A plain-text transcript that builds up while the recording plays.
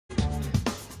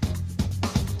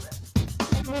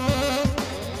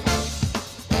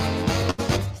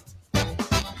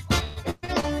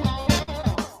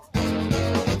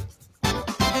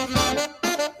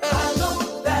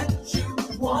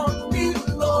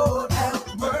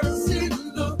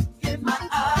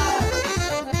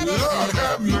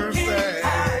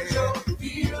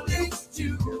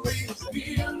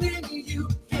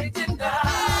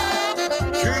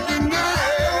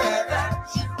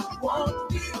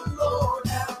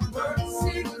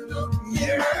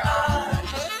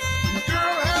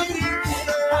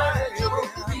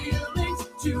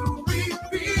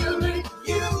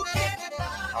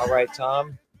right,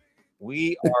 Tom,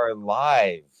 we are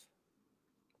live.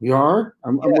 We are?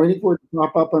 I'm waiting for it to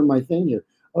pop up on my thing here.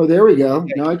 Oh, there we go.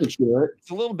 Yeah, now I can share it.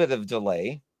 It's a little bit of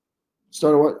delay.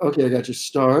 Start what? Okay, I got you.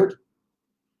 Start.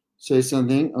 Say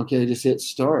something. Okay, just hit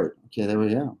start. Okay, there we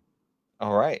go.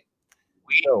 All right.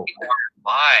 We are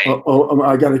live.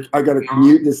 I gotta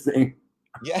mute this thing.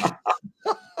 Yeah.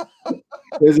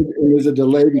 There's a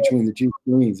delay between the two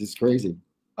screens. It's crazy.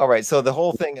 All right. So the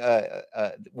whole thing,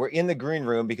 we're in the green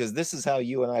room because this is how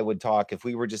you and I would talk if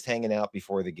we were just hanging out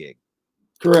before the gig.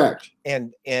 Correct.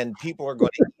 And people are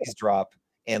going to eavesdrop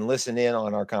and listen in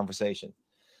on our conversation.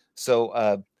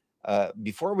 So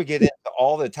before we get into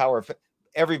all the tower,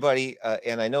 everybody,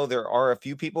 and I know there are a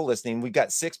few people listening. We've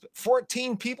got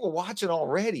 14 people watching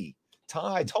already.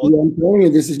 Tom, I told you. I'm telling you,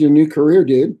 this is your new career,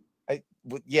 dude.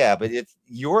 Yeah, but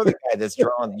you're the guy that's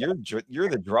drawn. You're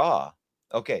the draw.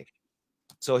 Okay.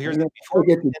 So here's before we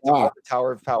get into the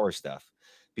Tower of Power stuff.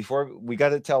 Before we got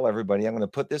to tell everybody, I'm going to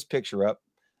put this picture up,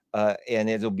 and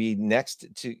it'll be next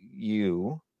to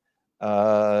you.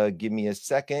 Give me a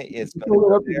second. It's going to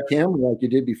hold it up to the camera like you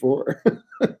did before.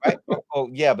 Right? Oh,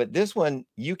 yeah, but this one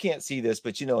you can't see this,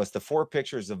 but you know it's the four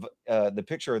pictures of the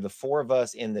picture of the four of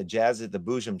us in the Jazz at the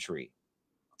Boojum tree.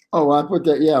 Oh, I put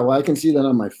that. Yeah, well, I can see that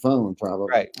on my phone,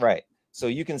 probably. Right. So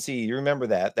you can see. You remember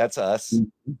that? That's us.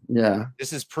 Yeah.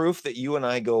 This is proof that you and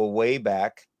I go way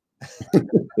back.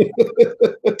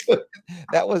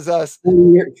 That was us.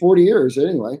 40 years,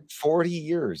 anyway. 40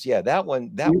 years. Yeah, that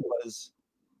one. That was.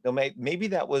 No, maybe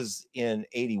that was in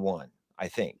 81. I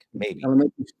think maybe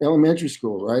elementary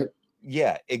school, right?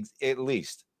 Yeah, at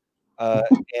least.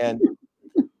 And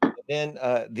then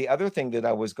the other thing that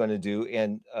I was going to do,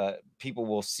 and people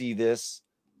will see this,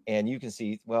 and you can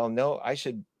see. Well, no, I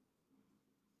should.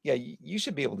 Yeah, you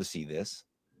should be able to see this.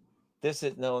 This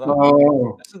is no.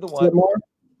 This is the one.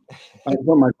 I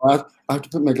have to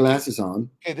put my glasses on.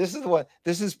 Okay, this is the one.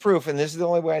 This is proof, and this is the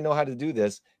only way I know how to do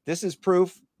this. This is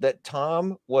proof that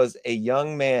Tom was a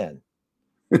young man.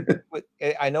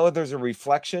 I know there's a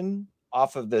reflection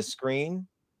off of the screen.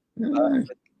 I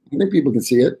think people can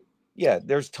see it. Yeah,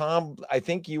 there's Tom. I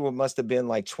think you must have been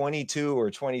like 22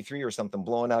 or 23 or something,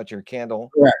 blowing out your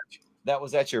candle. Correct. That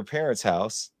was at your parents'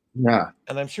 house. Yeah,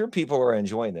 and I'm sure people are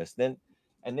enjoying this. Then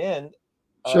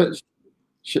show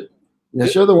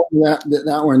the one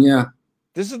that one. Yeah,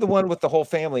 this is the one with the whole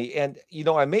family, and you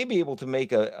know I may be able to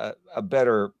make a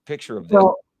better picture of this.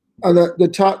 Well,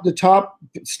 the top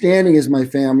standing is my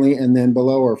family, and then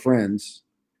below are friends.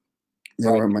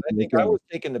 Right. I think I was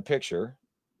taking the picture,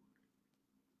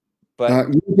 but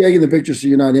you're taking the picture, so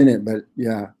you're not in it. But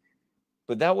yeah,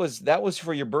 but that was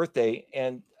for your birthday,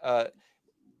 and I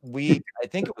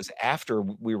think it was after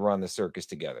we were on the circus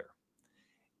together.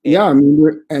 And, yeah, I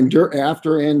mean,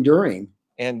 after and during.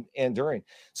 And during.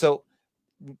 So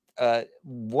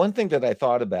one thing that I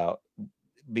thought about,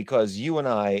 because you and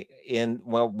I,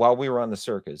 while we were on the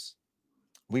circus,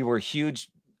 we were huge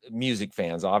music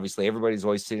fans. Obviously, everybody's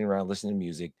always sitting around listening to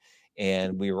music,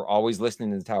 and we were always listening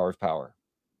to the Tower of Power.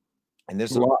 And this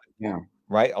is a lot, yeah,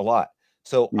 right, a lot.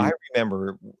 So I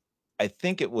remember, I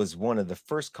think it was one of the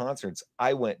first concerts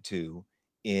I went to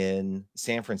in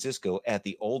San Francisco at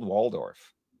the old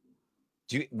Waldorf.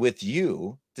 With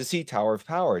you to see Tower of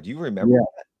Power. Do you remember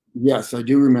that? Yes, I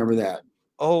do remember that.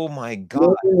 Oh my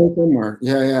God.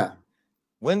 Yeah.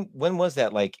 When was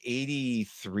that? Like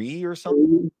 83 or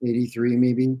something? 83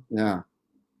 maybe. Yeah.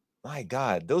 My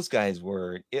God, those guys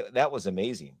that was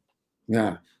amazing.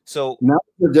 Yeah. So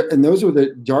and those were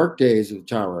the dark days of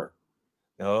Tower.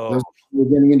 Oh, we're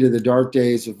getting into the dark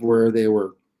days of where they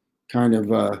were kind of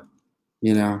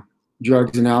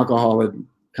drugs and alcohol had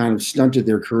kind of stunted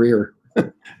their career.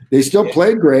 They still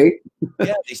played great.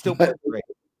 Yeah, they still played great.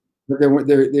 But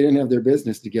they didn't have their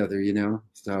business together,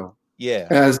 So yeah,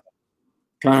 as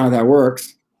kind of how that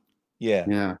works.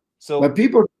 Yeah. So, but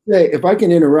people say, if I can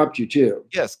interrupt you too.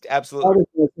 Yes, absolutely. I was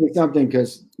going to say something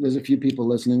because there's a few people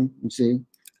listening. You see,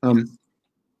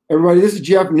 everybody, this is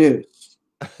Jeff News,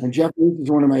 and Jeff News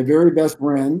is one of my very best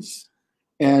friends,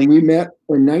 and we met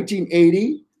in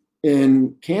 1980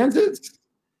 in Kansas,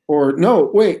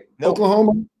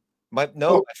 Oklahoma. My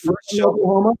first show,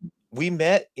 Oklahoma. We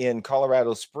met in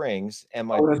Colorado Springs, and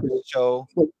my first show.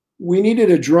 We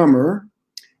needed a drummer,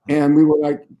 and we were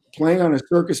like playing on a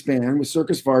circus band with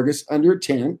Circus Vargas under a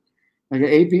tent, like an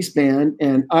 8-piece band.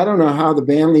 And I don't know how the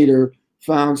band leader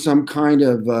found some kind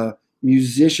of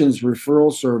musicians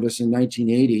referral service in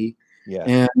 1980. Yeah,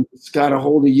 and it's got a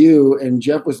hold of you. And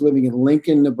Jeff was living in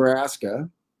Lincoln, Nebraska.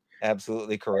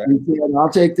 Absolutely correct. And he said, I'll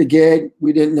take the gig.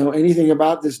 We didn't know anything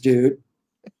about this dude.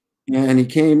 And he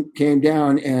came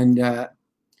down and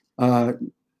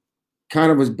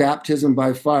kind of was baptism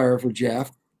by fire for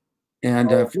Jeff,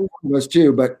 and a few of us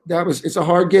too. But it's a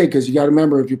hard gig because you got to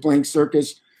remember, if you're playing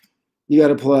circus, you got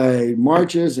to play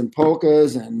marches and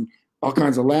polkas and all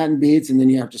kinds of Latin beats, and then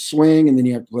you have to swing, and then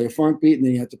you have to play a funk beat, and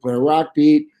then you have to play a rock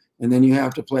beat, and then you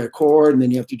have to play a chord, and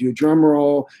then you have to do a drum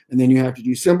roll, and then you have to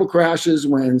do cymbal crashes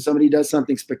when somebody does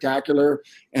something spectacular,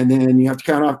 and then you have to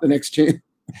count off the next tune.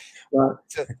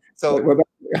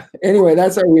 Anyway,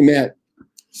 that's how we met.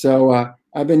 So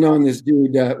I've been knowing this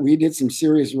dude. We did some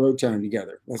serious road time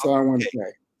together. That's all I want to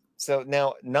say. So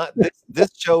now, not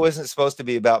this show isn't supposed to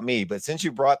be about me, but since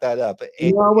you brought that up,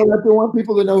 I want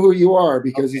people to know who you are,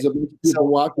 because there's a bunch of people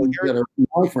watching that are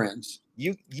my friends.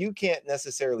 You can't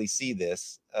necessarily see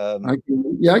this. I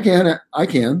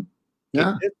can.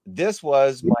 Yeah. This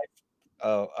was my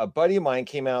a buddy of mine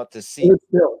came out to see.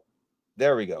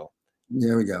 There we go.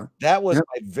 There we go. That was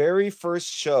my very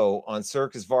first show on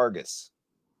Circus Vargas.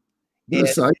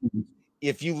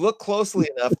 If you look closely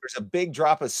enough, there's a big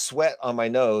drop of sweat on my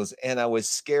nose, and I was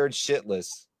scared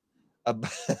shitless. A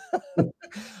buddy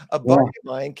of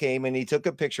mine came and he took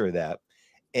a picture of that,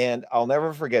 and I'll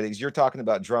never forget it, because you're talking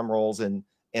about drum rolls, and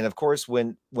of course,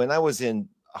 when I was in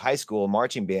high school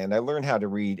marching band, I learned how to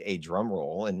read a drum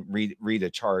roll and read a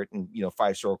chart, and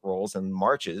 5-stroke rolls and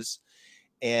marches,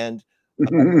 and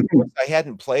I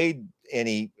hadn't played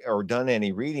any or done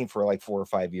any reading for like 4 or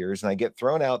 5 years, and I get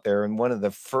thrown out there, and one of the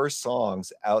first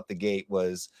songs out the gate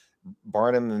was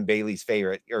Barnum and Bailey's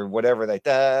Favorite, or whatever, like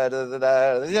right?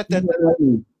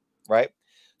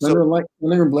 Thunder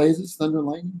and Blazes, Thunder and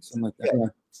Lightning, something like that. Yeah.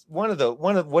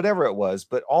 One of whatever it was,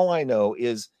 but all I know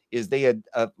is they had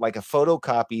like a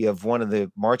photocopy of one of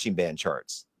the marching band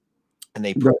charts, and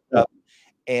they put it up,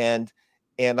 and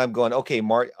I'm going, okay,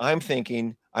 I'm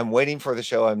thinking, I'm waiting for the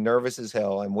show. I'm nervous as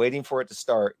hell. I'm waiting for it to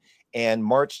start, and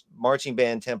marching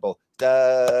band tempo,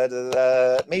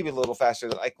 maybe a little faster,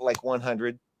 like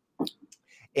 100.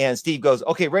 And Steve goes,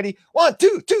 okay, ready? 1,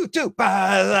 2, 2, 2.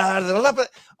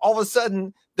 All of a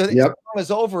sudden, the song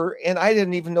is over, and I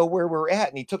didn't even know where we were at.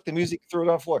 And he took the music, threw it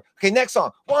on the floor. Okay, next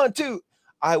song. 1, 2.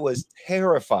 I was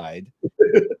terrified.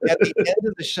 At the end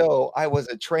of the show, I was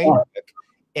a train wreck.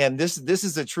 And this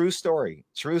is a true story.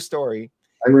 True story.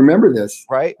 I remember this.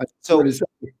 Right? So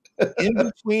in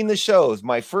between the shows,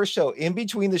 my first show, in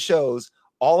between the shows,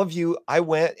 all of you, I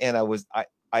went and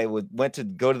I went to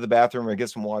go to the bathroom or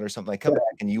get some water or something. I come back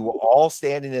and you were all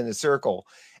standing in a circle,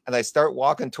 and I start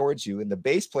walking towards you, and the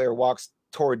bass player walks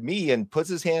toward me and puts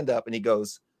his hand up and he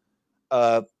goes,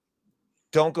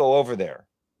 don't go over there.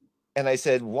 And I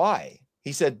said, why?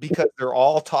 He said, because they're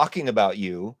all talking about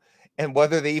you and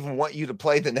whether they even want you to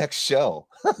play the next show.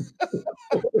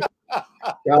 God,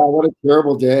 what a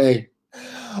terrible day.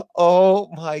 Oh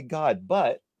my God.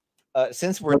 But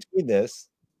since we're doing this,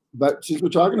 but since we're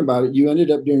talking about it, you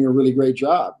ended up doing a really great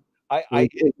job.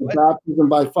 Baptism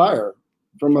by fire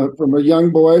from a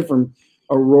young boy from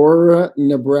Aurora,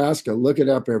 Nebraska. Look it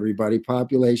up, everybody.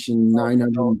 Population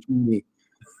 920.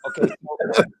 Okay.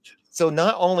 So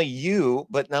not only you,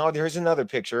 but now there's another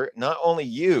picture. Not only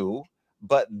you,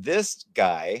 but this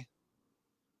guy,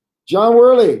 John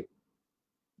Worley.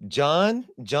 John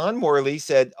Morley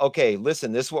said, okay,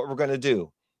 listen, this is what we're going to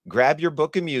do. Grab your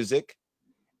book of music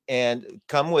and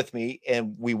come with me.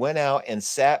 And we went out and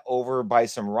sat over by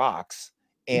some rocks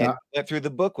and went through the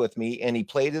book with me. And he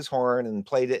played his horn and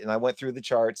played it. And I went through the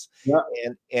charts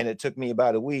and it took me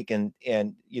about a week. And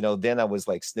then I was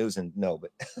like snoozing. No,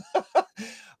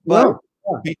 but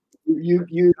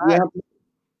you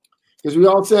because we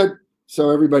all said, so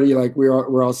everybody, like,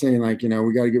 we're all saying, like, we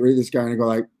got to get rid of this guy. And I go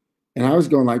like, and I was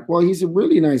going like, well, he's a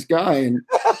really nice guy. And,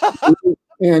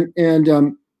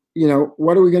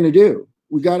 what are we going to do?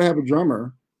 We got to have a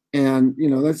drummer, and,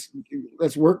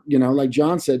 let's work, like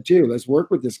John said too, let's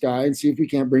work with this guy and see if we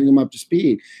can't bring him up to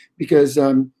speed, because,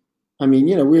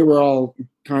 we were all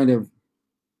kind of,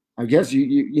 I guess,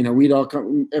 we'd all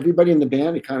come, everybody in the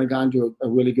band had kind of gone to a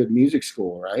really good music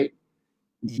school, right?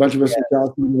 A bunch of us in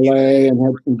Cal State LA and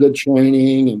had some good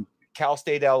training, and Cal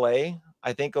State LA.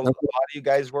 I think a lot of you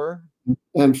guys were.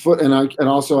 And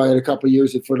also I had a couple of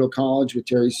years at Foothill College with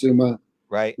Terry Suma.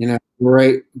 Right.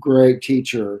 Great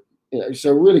teacher. Yeah,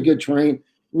 so really good training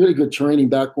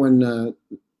back when the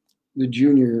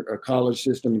junior college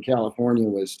system in California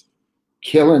was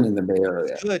killing in the Bay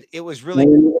Area. Good. It was really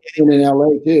and in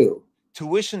LA too.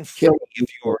 Tuition free if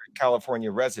you're a California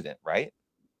resident, right?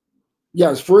 Yeah,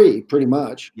 it's free pretty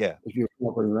much. Yeah. If you're a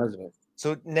California resident.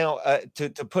 So now to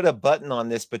put a button on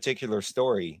this particular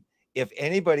story, if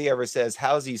anybody ever says,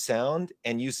 how's he sound?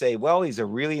 And you say, well, he's a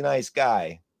really nice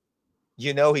guy,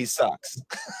 he sucks.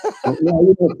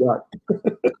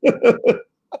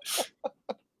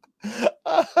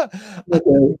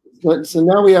 Okay. So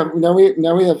now we have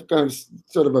kind of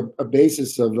sort of a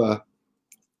basis of.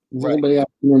 Does anybody have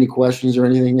any questions or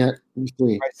anything yet? Let's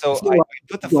see. Right, so I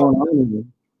put the going on.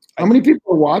 How many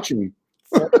people are watching?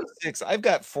 46. I've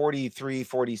got 43,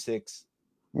 46.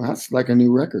 Well, that's like a new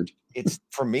record. It's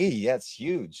for me, yeah, it's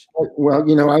huge. Well,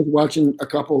 you know, I was watching a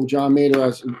couple of John Mader. I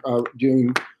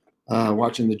was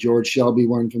watching the George Shelby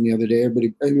one from the other day.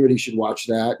 Everybody should watch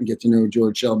that and get to know who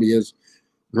George Shelby is.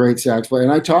 Great sax player.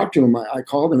 And I talked to him. I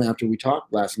called him after we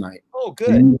talked last night. Oh, good.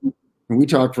 And we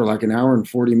talked for like an hour and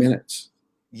 40 minutes.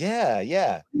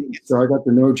 Yeah. So I got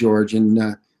to know George,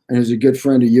 and he's a good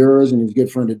friend of yours, and he's a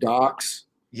good friend of Doc's.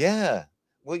 Yeah.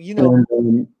 Well, you know,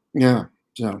 yeah.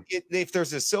 So if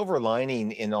there's a silver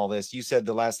lining in all this, you said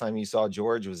the last time you saw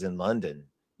George was in London.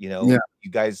 You know,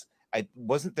 you guys,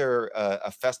 wasn't there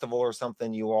a festival or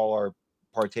something you all are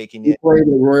partaking in? We played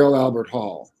at Royal Albert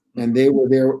Hall, and they were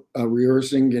there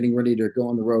rehearsing, getting ready to go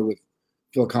on the road with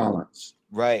Phil Collins.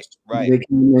 Right. They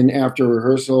came in after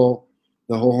rehearsal.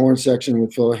 The whole horn section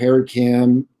with Phil, Harry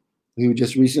Kim, who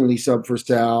just recently subbed for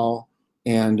Sal,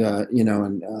 and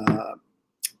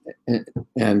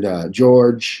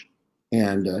George,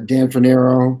 and Dan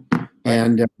Fanero,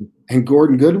 and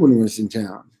Gordon Goodwin was in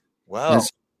town. Wow!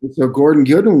 So Gordon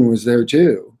Goodwin was there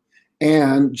too,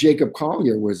 and Jacob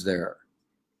Collier was there,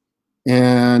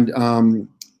 and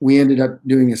we ended up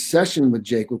doing a session with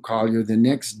Jacob Collier the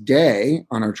next day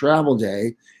on our travel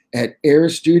day at Air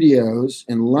Studios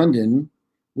in London,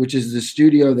 which is the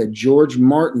studio that George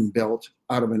Martin built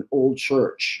out of an old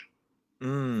church.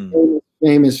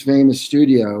 Famous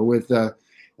studio with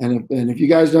and if you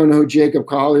guys don't know who Jacob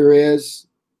Collier is,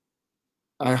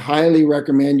 I highly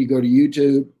recommend you go to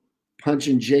YouTube, punch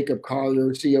in Jacob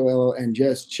Collier, COL, and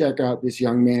just check out this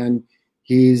young man.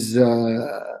 He's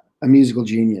a musical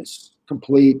genius,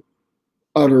 complete,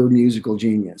 utter musical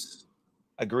genius.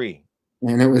 Agree.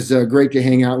 And it was great to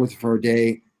hang out with for a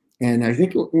day. And I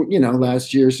think, you know,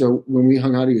 last year, so when we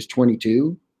hung out, he was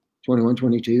 21,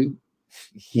 22.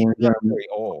 He's not very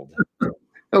old.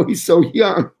 Oh, he's so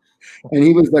young. And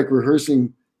he was like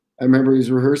rehearsing. I remember he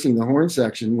was rehearsing the horn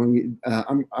section when we,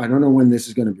 I don't know when this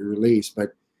is going to be released,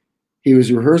 but he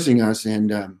was rehearsing us.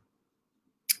 And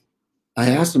I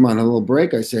asked him on a little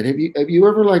break, I said, have you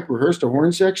ever like rehearsed a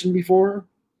horn section before?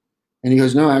 And he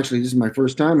goes, no, actually, this is my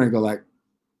first time. And I go like,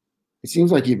 it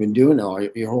seems like you've been doing it all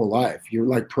your whole life. You're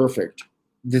like perfect.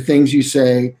 The things you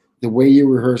say, the way you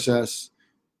rehearse us,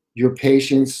 your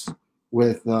patience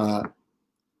with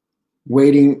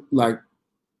waiting, like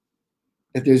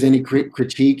if there's any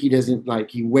critique, he doesn't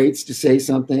like, he waits to say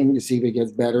something to see if it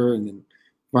gets better. And then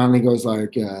finally goes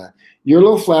like, you're a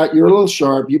little flat, you're a little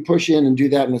sharp, you push in and do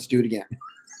that and let's do it again.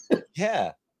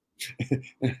 Yeah.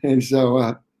 And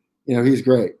so, you know, he's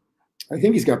great. I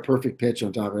think he's got perfect pitch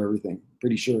on top of everything.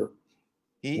 Pretty sure.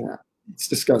 Yeah, it's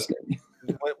disgusting.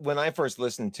 When I first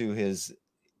listened to his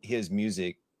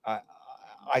music,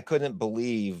 I couldn't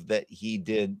believe that he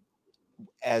did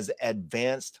as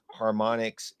advanced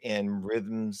harmonics and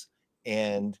rhythms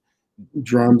and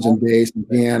drums and bass and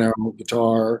piano,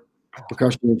 guitar,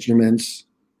 percussion instruments,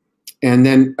 and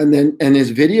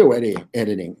his video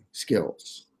editing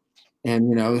skills, and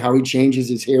you know how he changes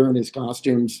his hair and his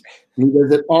costumes. And he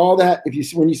does it all that.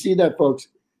 When you see that, folks,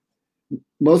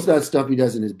 most of that stuff he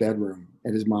does in his bedroom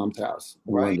at his mom's house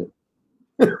in London.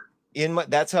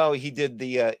 That's how he did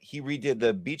he redid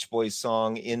the Beach Boys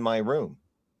song "In My Room."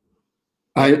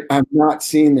 I've not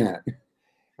seen that.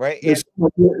 Right. His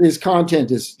content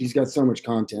he's got so much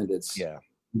content. It's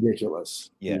ridiculous.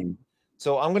 Yeah.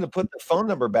 So I'm going to put the phone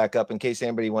number back up in case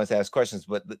anybody wants to ask questions.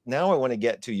 But now I want to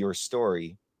get to your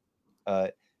story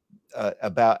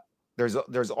about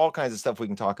there's all kinds of stuff we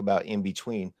can talk about in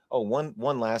between. Oh,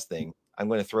 one last thing. I'm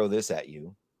going to throw this at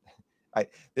you.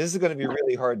 This is going to be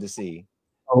really hard to see.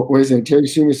 Oh, wait a second. Terry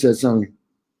Suma said something.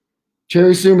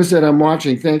 Terry Suma said, I'm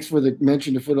watching. Thanks for the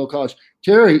mention to Foothill College.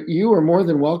 Terry, you are more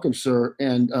than welcome, sir.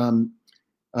 And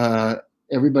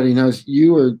everybody knows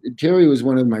Terry was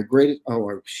one of my greatest.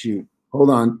 Oh, shoot. Hold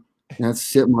on. That's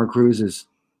Sitmar Cruises.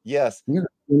 Yes.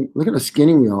 Look at how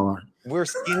skinny we all are. We're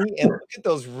skinny, and look at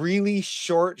those really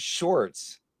short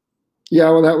shorts. Yeah,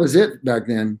 well, that was it back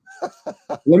then.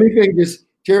 Let me think this.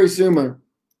 Terry Suma,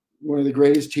 one of the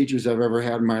greatest teachers I've ever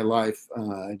had in my life.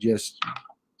 Just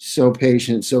so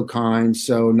patient, so kind,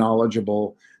 so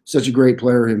knowledgeable, such a great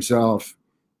player himself.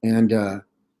 And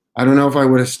I don't know if I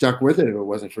would have stuck with it if it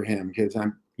wasn't for him, because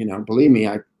believe me,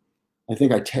 I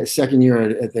think second year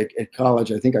at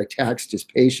college, I think I taxed his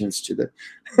patience to the.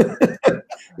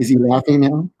 Is he laughing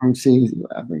now? I'm seeing, is he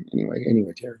laughing?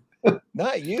 Anyway, Terry.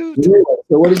 Not you.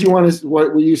 So what did you want to?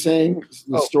 What were you saying?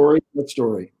 The story. What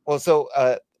story? Well, so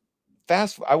I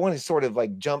want to sort of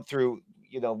like jump through.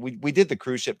 You know, we did the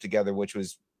cruise ship together, which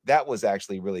was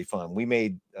actually really fun.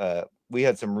 We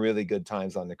had some really good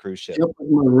times on the cruise ship. With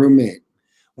my roommate.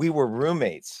 We were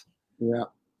roommates. Yeah.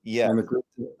 Yeah.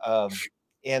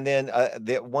 And then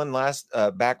the one last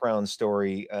background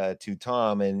story to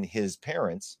Tom and his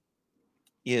parents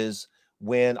is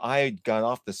when I had gone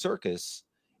off the circus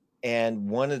and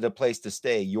wanted a place to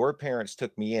stay, your parents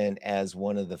took me in as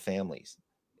one of the families,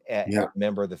 a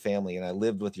member of the family. And I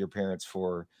lived with your parents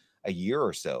for a year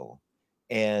or so.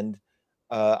 And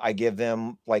I give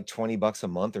them like $20 a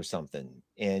month or something.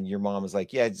 And your mom was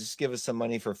like, yeah, just give us some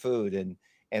money for food.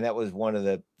 And that was one of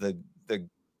the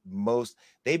most,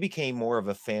 they became more of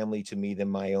a family to me than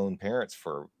my own parents.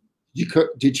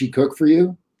 Did she cook for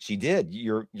you? She did.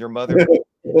 Your mother.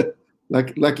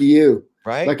 Lucky you.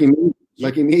 Right. Lucky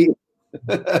me.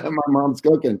 My mom's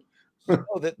cooking.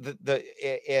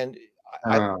 And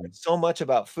I learned so much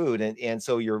about food. And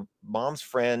so your mom's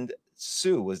friend,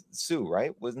 Sue,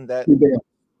 right? Wasn't that? Yeah.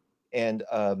 And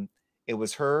it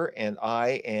was her and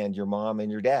I and your mom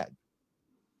and your dad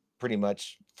pretty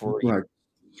much for right.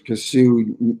 Because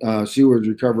Sue was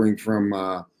recovering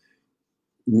from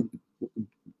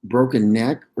broken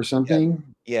neck or something.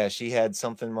 Yeah, she had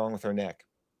something wrong with her neck.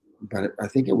 But I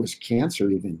think it was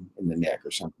cancer even in the neck or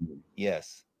something.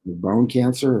 Yes. Bone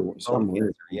cancer or something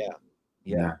weird.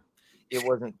 Yeah. It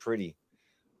wasn't pretty.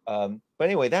 But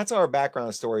anyway, that's our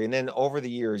background story. And then over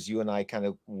the years, you and I kind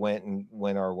of went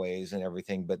our ways and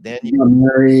everything. But then you got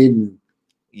married. And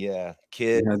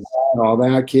kids. All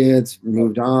that, kids,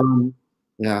 moved on.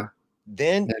 Yeah.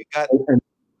 Then you got.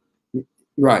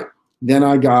 Right. Then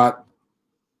I got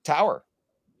Tower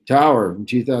in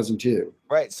 2002.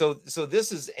 Right. So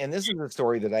this is a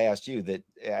story that I asked you that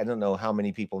I don't know how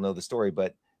many people know the story,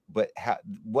 but how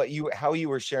you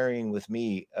were sharing with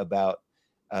me about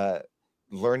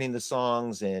learning the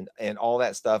songs and all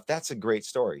that stuff. That's a great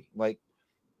story. Like,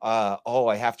 I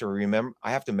have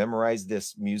to memorize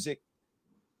this music.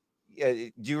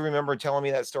 Do you remember telling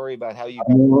me that story about how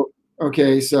you?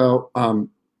 Okay. So, at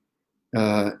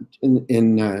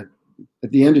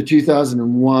the end of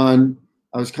 2001,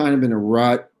 I was kind of in a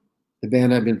rut. The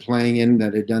band I'd been playing in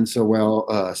that had done so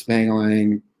well,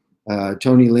 Spangling,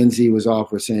 Tony Lindsay was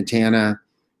off with Santana,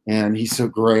 and he's so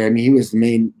great. I mean, he was the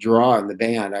main draw in the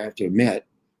band, I have to admit.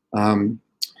 And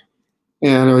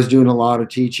I was doing a lot of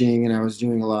teaching, and I was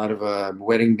doing a lot of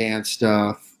wedding band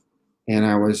stuff, and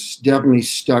I was definitely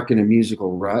stuck in a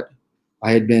musical rut.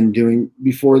 I had been doing,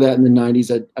 before that in the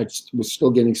 90s, I was still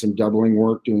getting some doubling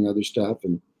work, doing other stuff,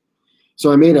 and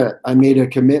so I made a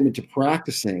commitment to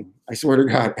practicing. I swear to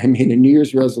God, I made a New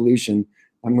Year's resolution.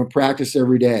 I'm going to practice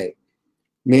every day.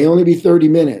 May only be 30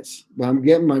 minutes, but I'm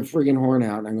getting my friggin' horn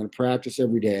out. And I'm going to practice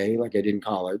every day like I did in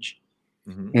college.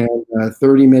 Mm-hmm. And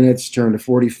 30 minutes turned to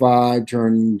 45,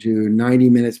 turned to 90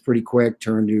 minutes pretty quick,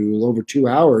 turned to a little over 2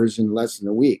 hours in less than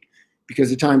a week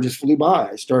because the time just flew by.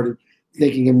 I started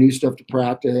thinking of new stuff to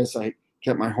practice. I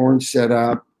kept my horn set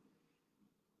up.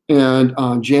 And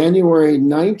on January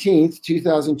 19th,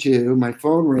 2002, my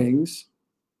phone rings,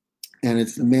 and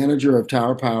it's the manager of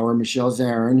Tower Power, Michelle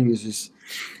Zarin, who's this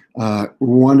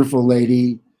wonderful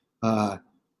lady, New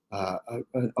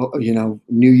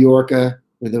Yorker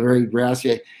with a very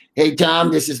raspy, hey,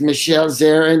 Tom, this is Michelle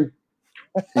Zarin,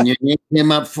 and you're naming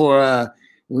him up for,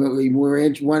 we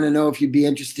want to know if you'd be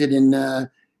interested in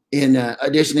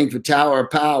auditioning for Tower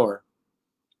Power.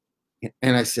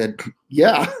 And I said,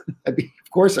 yeah, of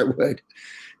course I would.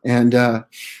 And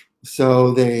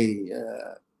so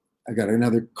I got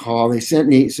another call. They sent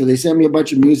me a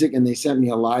bunch of music, and they sent me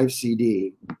a live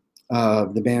CD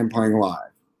of the band playing live.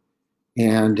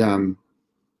 And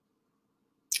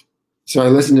so I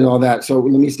listened to all that. So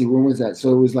let me see, when was that?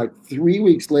 So it was like 3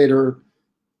 weeks later.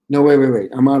 No,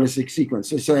 wait. I'm out of sequence.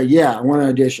 So I said, yeah, I want to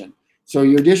audition. So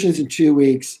your audition's in 2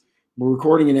 weeks. We're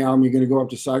recording an album. You're going to go up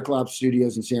to Cyclops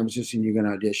Studios in San Francisco, and you're going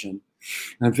to audition.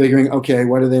 And I'm figuring, okay,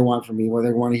 what do they want from me? Well,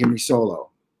 they want to hear me solo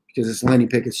because it's Lenny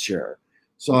Pickett's chair.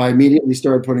 So I immediately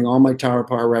started putting all my Tower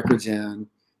Power records in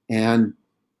and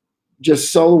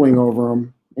just soloing over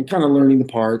them and kind of learning the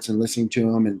parts and listening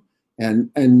to them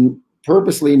and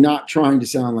purposely not trying to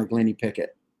sound like Lenny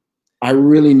Pickett. I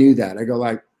really knew that. I go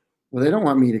like, well, they don't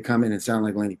want me to come in and sound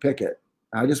like Lenny Pickett.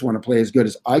 I just want to play as good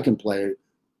as I can play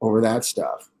over that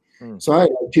stuff. So I had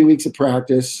 2 weeks of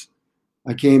practice.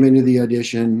 I came into the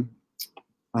audition.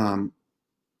 I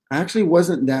actually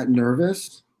wasn't that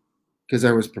nervous because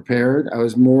I was prepared. I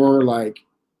was more like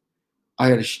I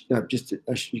had just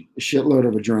a shitload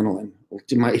of adrenaline.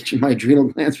 My adrenal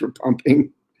glands were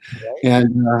pumping. Right.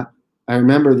 And I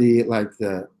remember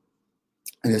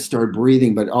and I started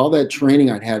breathing, but all that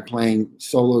training I'd had playing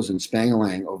solos and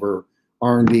spangalang over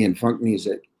R&B and funk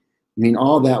music, I mean,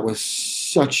 all that was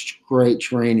such great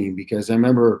training because I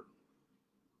remember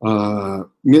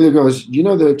Amelia goes, "Do you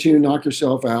know the tune Knock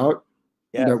Yourself Out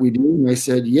that we do?" And I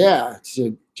said, "Yeah, it's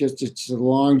a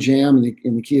long jam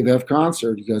in the key of F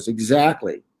concert." He goes,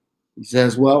 "Exactly." He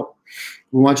says, "Well,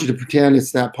 we want you to pretend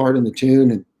it's that part in the tune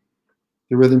and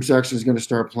the rhythm section is going to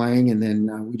start playing, and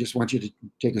then we just want you to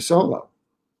take a solo."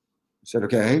 I said,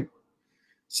 "Okay."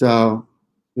 So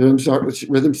the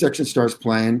rhythm section starts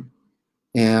playing,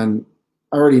 and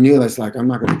I already knew that's like, I'm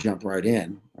not going to jump right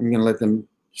in. I'm going to let them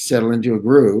settle into a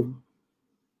groove.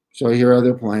 So I hear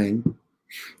other playing,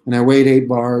 and I wait 8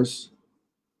 bars,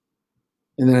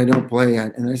 and then I don't play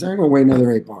it. And I say, I'm going to wait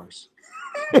another 8 bars.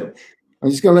 I'm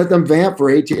just going to let them vamp for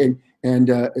 18. And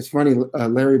it's funny,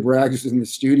 Larry Bragg was in the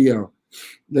studio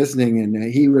listening, and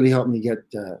he really helped me get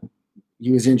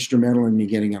he was instrumental in me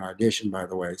getting an audition, by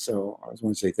the way. So I just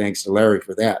want to say thanks to Larry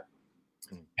for that.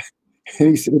 And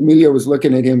he said, Emilio was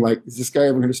looking at him like, is this guy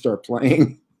ever going to start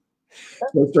playing?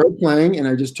 So I started playing, and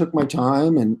I just took my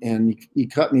time, and he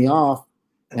cut me off,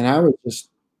 and I was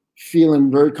just feeling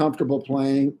very comfortable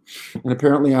playing. And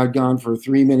apparently I'd gone for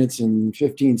 3 minutes and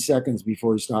 15 seconds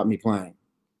before he stopped me playing.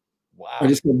 Wow. I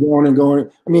just kept going and going.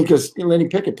 I mean, because Lenny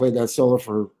Pickett played that solo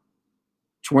for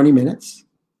 20 minutes.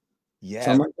 Yeah.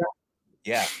 Something like that.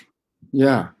 Yeah.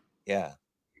 Yeah. Yeah.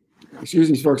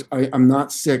 Excuse me, folks. I'm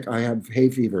not sick. I have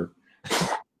hay fever. So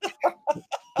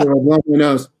I blow my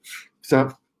nose.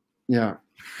 So, yeah.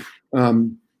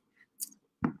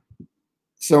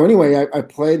 So anyway, I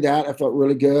played that. I felt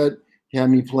really good. He had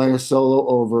me play a solo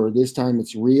over This Time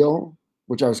It's Real,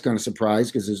 which I was kind of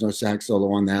surprised because there's no sax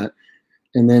solo on that.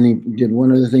 And then he did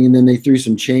one other thing, and then they threw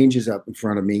some changes up in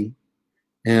front of me.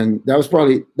 And that was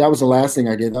the last thing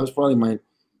I did. That was probably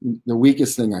the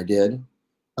weakest thing I did.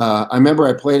 I remember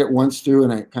I played it once through,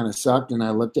 and I kind of sucked, and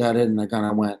I looked at it, and I kind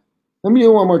of went, let me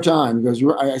do it one more time. He goes,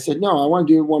 I said, no, I want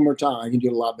to do it one more time. I can do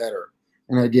it a lot better.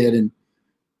 And I did. And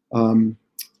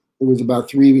it was about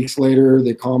 3 weeks later,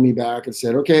 they called me back and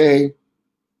said, okay,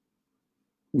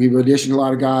 we've auditioned a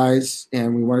lot of guys,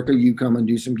 and we want you to come and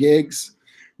do some gigs.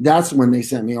 That's when they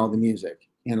sent me all the music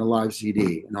and a live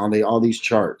CD and all these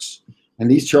charts.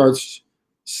 And these charts,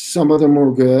 some of them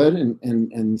were good,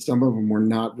 and some of them were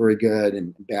not very good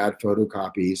and bad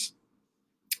photocopies.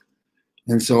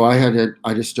 And so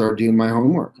I just started doing my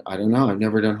homework. I don't know. I've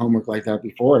never done homework like that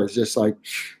before. It's just like,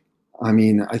 I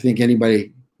mean, I think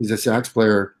anybody who's a sax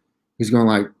player who's going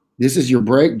like, this is your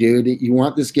break, dude. You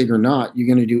want this gig or not, you're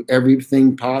going to do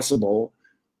everything possible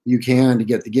you can to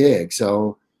get the gig.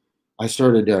 So I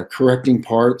started correcting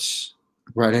parts,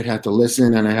 right? I'd have to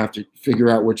listen, and I have to figure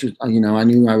out which, I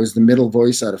knew I was the middle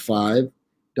voice out of 5,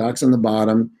 Doc's on the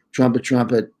bottom,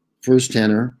 trumpet, first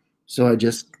tenor. So I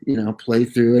just, play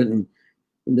through it, and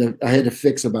I had to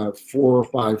fix about 4 or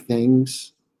 5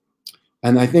 things.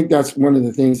 And I think that's one of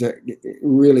the things that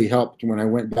really helped when I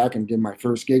went back and did my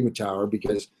first gig with Tower,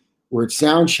 because we're at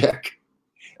sound check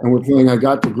and we're playing I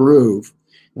Got the Groove,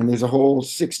 and there's a whole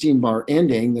 16-bar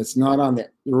ending that's not on the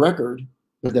record,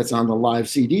 but that's on the live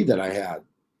CD that I had.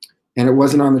 And it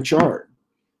wasn't on the chart.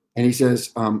 And he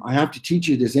says, I have to teach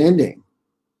you this ending.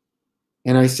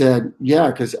 And I said,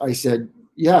 yeah, because I said,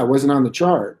 yeah, it wasn't on the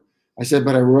chart. I said,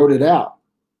 but I wrote it out.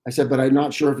 I said, but I'm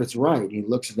not sure if it's right. He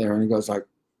looks there and he goes like,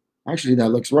 actually, that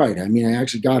looks right. I mean, I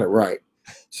actually got it right.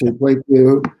 So we played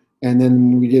through, and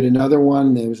then we did another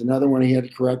one. There was another one he had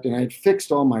to correct, and I had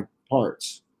fixed all my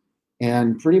parts.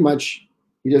 And pretty much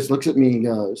he just looks at me and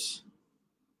goes,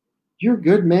 you're a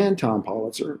good man, Tom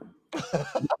Politzer.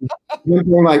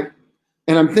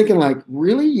 And I'm thinking like,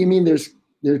 really? You mean there's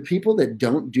people that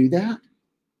don't do that?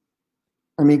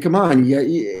 I mean, come on.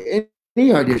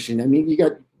 Any audition. I mean, you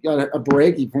got a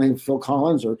break, you're playing with Phil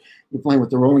Collins, or you're playing with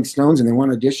the Rolling Stones and they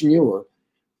want to audition you, or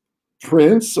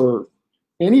Prince, or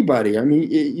anybody. I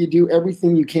mean, you do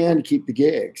everything you can to keep the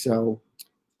gig. So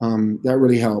that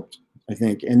really helped, I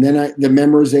think. And then the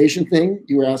memorization thing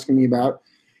you were asking me about,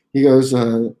 he goes,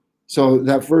 so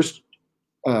that first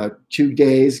 2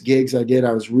 days gigs I did,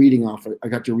 I was reading off, I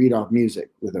got to read off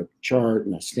music with a chart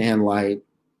and a stand light.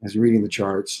 I was reading the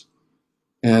charts.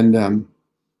 And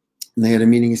they had a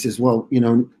meeting. He says, well, in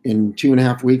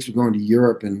 2.5 weeks, we're going to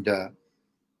Europe, and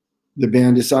the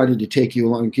band decided to take you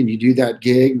along. Can you do that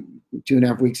gig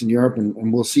 2.5 weeks in Europe?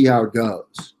 And we'll see how it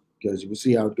goes, because we'll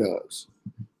see how it goes,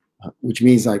 which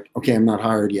means like, okay, I'm not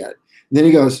hired yet. And then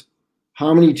he goes,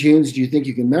 how many tunes do you think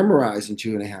you can memorize in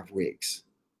 2.5 weeks?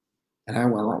 And I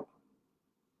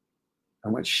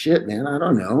went, shit, man, I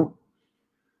don't know.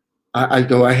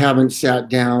 I haven't sat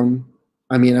down.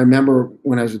 I mean, I remember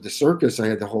when I was at the circus, I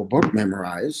had the whole book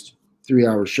memorized, 3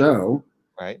 hour show.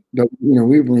 Right. But, you know,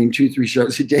 we were doing 2-3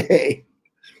 shows a day.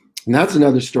 And that's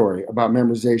another story about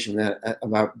memorization that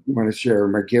about I want to share.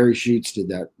 My Gary Sheets did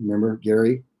that. Remember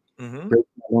Gary? Mm-hmm. Great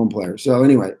loan player. So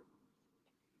anyway,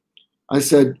 I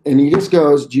said, and he just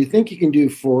goes, "Do you think you can do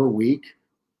 4 a week?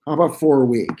 How about 4 a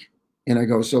week?" And I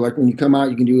go, "So like when you come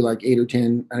out, you can do like 8 or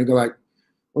 10." And I go like,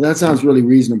 "Well, that sounds really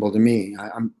reasonable to me.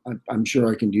 I'm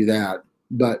sure I can do that."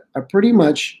 But I pretty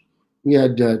much we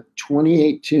had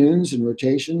 28 tunes in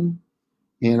rotation,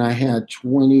 and I had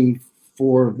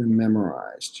 24 of them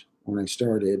memorized when I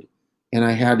started, and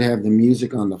I had to have the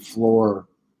music on the floor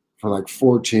for like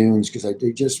 4 tunes because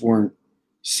they just weren't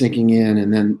sinking in.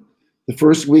 And then the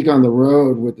first week on the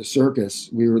road with the circus,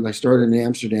 I started in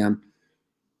Amsterdam.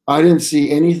 I didn't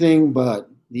see anything but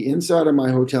the inside of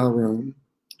my hotel room,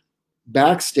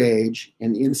 backstage,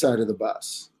 and the inside of the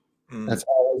bus. That's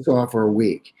all I saw for a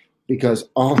week because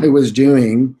all I was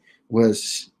doing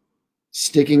was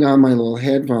sticking on my little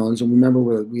headphones. And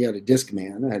remember, we had a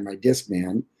Discman. I had my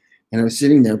Discman, and I was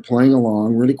sitting there playing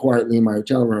along really quietly in my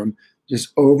hotel room,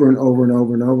 just over and over and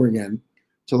over and over again,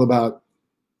 till about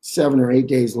 7 or 8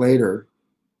 days later,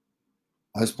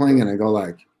 I was playing and I go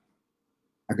like,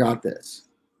 I got this.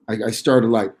 I started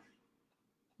like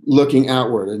looking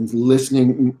outward and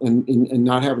listening and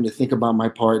not having to think about my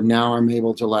part. Now I'm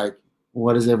able to like,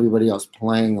 what is everybody else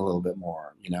playing a little bit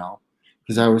more, you know?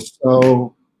 Because I was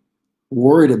so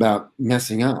worried about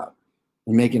messing up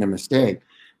and making a mistake.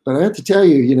 But I have to tell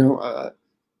you, you know,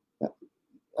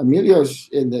 Emilio's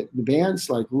in the band's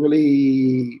like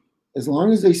really, as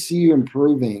long as they see you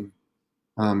improving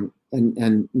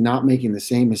and not making the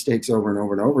same mistakes over and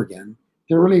over and over again,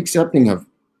 they're really accepting of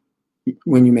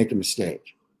when you make a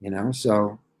mistake, you know?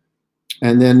 So,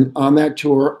 and then on that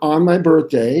tour, on my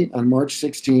birthday, on March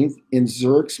 16th in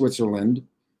Zurich, Switzerland,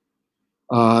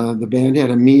 the band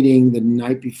had a meeting the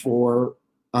night before,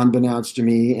 unbeknownst to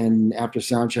me, and after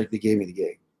sound check, they gave me the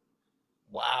gig.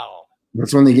 Wow.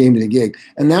 That's when they gave me the gig.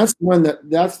 And that's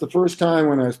the first time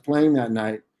when I was playing that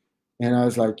night, and I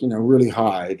was like, you know, really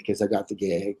high because I got the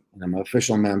gig and I'm an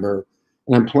official member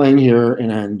and I'm playing here.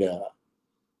 And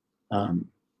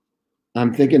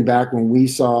I'm thinking back when we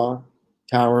saw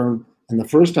Tower, and the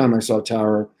first time I saw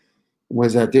Tower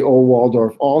was at the old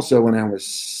Waldorf also when I was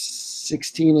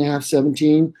 16 and a half,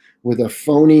 17, with a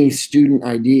phony student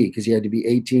ID because you had to be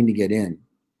 18 to get in.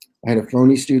 I had a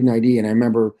phony student ID, and I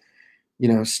remember, you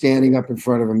know, standing up in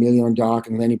front of Emilio and Doc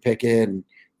and Lenny Pickett and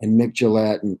Mick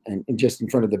Gillette and just in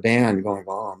front of the band going,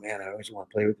 oh man, I always want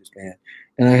to play with this band.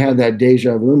 And I had that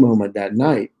deja vu moment that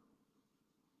night.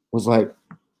 Was like,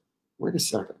 wait a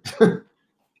second.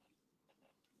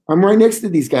 I'm right next to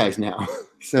these guys now.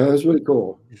 So it was really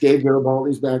cool. Dave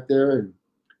Garibaldi's back there, and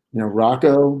you know,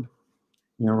 Rocco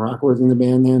was in the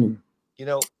band then. And, you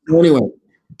know, anyway,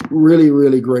 really,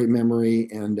 really great memory.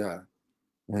 And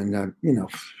you know,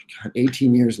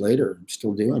 18 years later, I'm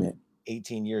still doing it.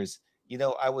 18 years. You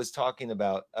know, I was talking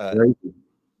about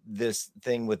this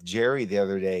thing with Jerry the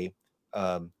other day.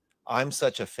 I'm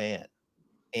such a fan.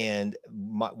 And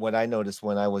what I noticed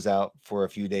when I was out for a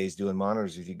few days doing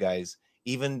monitors with you guys,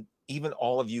 even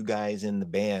all of you guys in the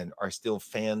band are still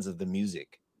fans of the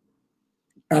music.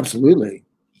 Absolutely.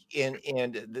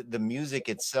 And the music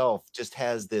itself just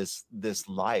has this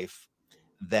life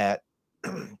that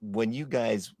when you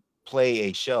guys play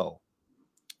a show,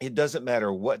 it doesn't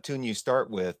matter what tune you start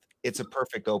with, it's a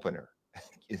perfect opener.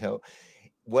 You know,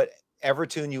 whatever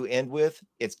tune you end with,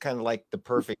 it's kind of like the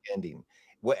perfect ending.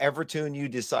 Whatever tune you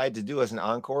decide to do as an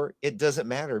encore, it doesn't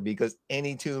matter because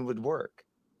any tune would work.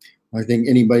 I think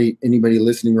anybody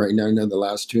listening right now know the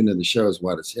last tune of the show is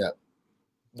What Is Hit.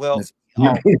 Well,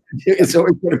 it's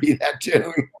always going to be that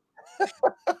tune.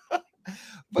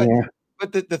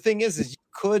 But the thing is you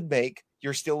could make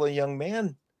You're Still a Young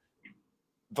Man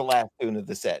the last tune of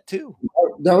the set too.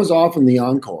 That was often the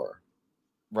encore,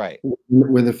 right?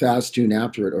 With a fast tune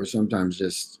after it, or sometimes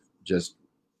just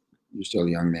You're Still a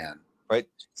Young Man. Right.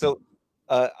 So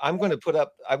I'm going to put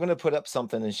up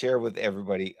something and share with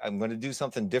everybody. I'm going to do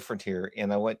something different here,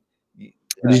 and I want.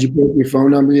 Did you put your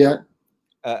phone number yet?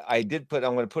 I did put.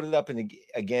 I'm going to put it up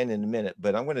again in a minute,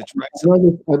 but I'm going to try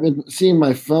something. I've been seeing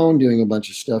my phone doing a bunch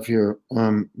of stuff here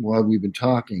while we've been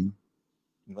talking.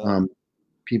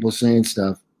 People saying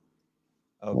stuff.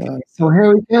 Okay. So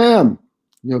Harry Cam.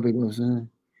 No big one saying.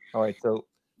 All right. So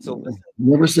listen.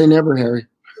 Never say never, Harry.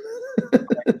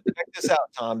 Check this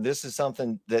out, Tom. This is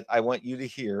something that I want you to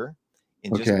hear.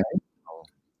 Okay.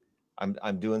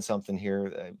 I'm doing something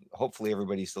here. Hopefully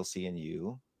everybody's still seeing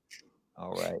you.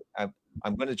 All right.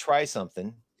 I'm going to try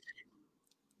something.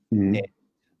 Mm-hmm.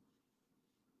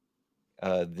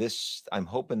 And, I'm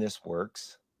hoping this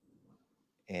works.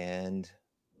 And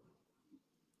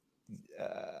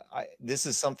this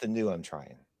is something new I'm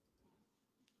trying.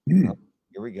 Oh,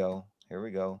 here we go. Here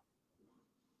we go.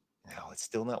 No, it's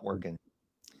still not working.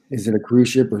 Is it a cruise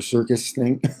ship or circus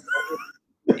thing?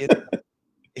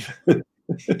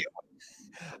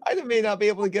 I may not be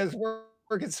able to get it to work.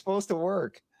 It's supposed to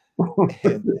work.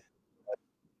 And,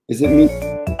 is it me?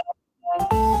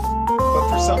 But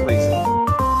for some reason.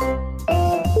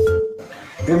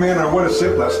 Hey man, I went to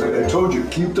sit last night. I told you,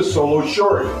 keep the solo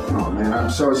short. Oh man, I'm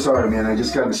so sorry, man. I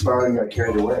just got inspired and got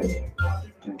carried away.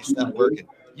 It's not working.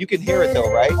 You can hear it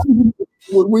though, right?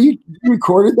 You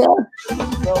recorded that?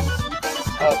 No.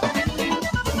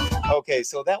 Okay,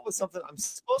 so that was something I'm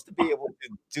supposed to be able to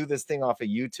do this thing off of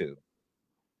YouTube.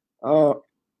 Oh,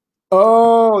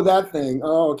 that thing.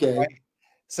 Oh, okay. Right?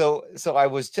 So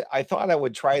I thought I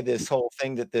would try this whole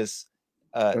thing that this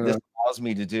allows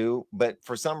me to do, but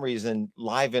for some reason,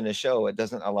 live in a show, it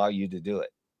doesn't allow you to do it.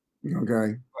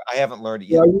 Okay. I haven't learned it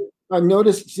yet. Yeah, I've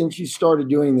noticed since you started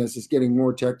doing this, it's getting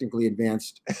more technically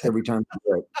advanced every time you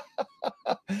do it.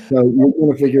 So you're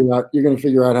going to figure out. You're going to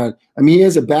figure out how. I mean, he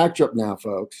has a backdrop now,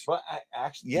 folks. Well,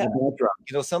 yeah.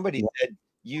 Somebody said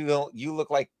you look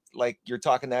like you're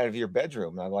talking out of your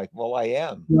bedroom. And I'm like, well, I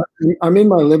am. I'm in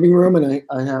my living room, and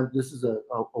I have this is a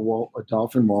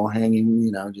dolphin wall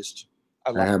hanging. Just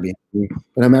I have it,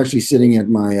 but I'm actually sitting at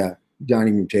my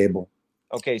dining room table.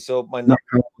 Okay, so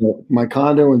my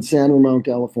condo in San Ramon,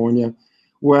 California,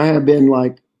 where I have been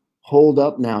holed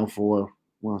up now for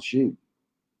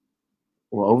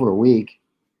over a week.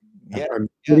 Yeah, I'm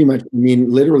pretty much. I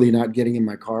mean, literally not getting in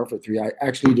my car for 3. I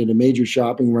actually did a major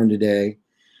shopping run today,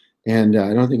 and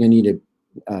I don't think I need to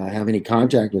have any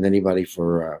contact with anybody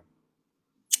for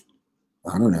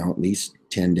I don't know, at least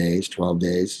 10 days, 12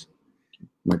 days.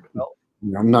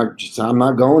 I'm not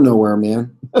going nowhere,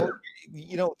 man.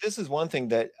 This is one thing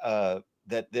that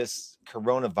that this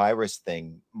coronavirus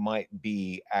thing might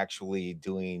be actually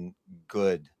doing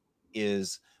good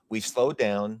is we've slowed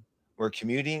down. We're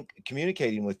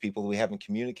communicating with people we haven't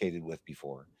communicated with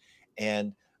before.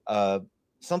 And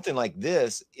something like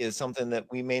this is something that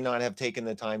we may not have taken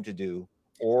the time to do,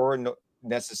 or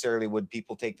necessarily would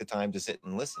people take the time to sit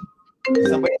and listen.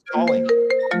 Somebody's calling.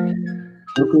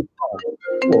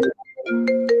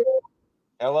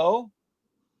 Hello?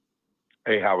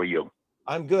 Hey, how are you?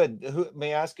 I'm good. Who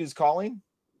may I ask who's calling?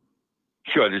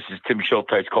 Sure, this is Tim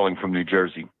Schulteis calling from New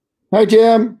Jersey. Hi,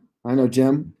 Tim. I know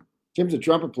Tim. Tim's a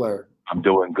trumpet player. I'm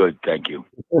doing good, thank you.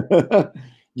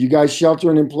 You guys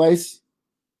sheltering in place?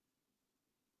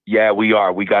 Yeah, we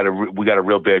are. We got a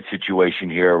real bad situation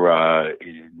here.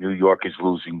 New York is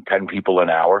losing 10 people an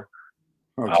hour.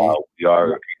 We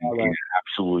are in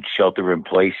absolute shelter in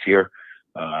place here.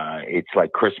 It's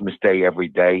like Christmas Day every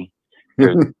day.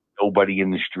 There's nobody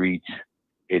in the streets.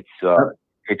 It's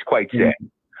quite sad.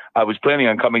 I was planning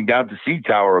on coming down to see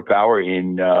Tower of Power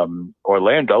in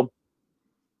Orlando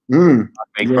on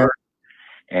May 1st,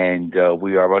 and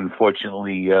we are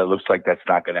unfortunately looks like that's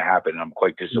not going to happen. I'm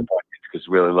quite disappointed because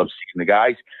I really love seeing the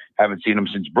guys. Haven't seen them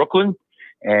since Brooklyn,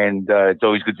 and it's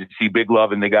always good to see Big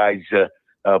Love and the guys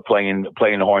playing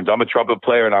the horns. I'm a trumpet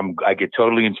player, and I get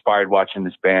totally inspired watching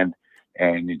this band.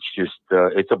 And it's just,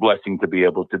 it's a blessing to be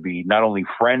able to be not only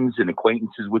friends and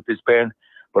acquaintances with this band,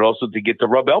 but also to get to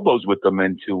rub elbows with them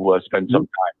and to spend some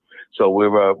time. So we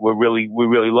really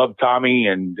love Tommy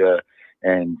and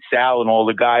Sal and all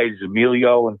the guys,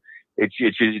 Emilio, and it's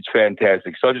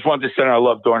fantastic. So I just wanted to send our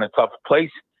love during a tough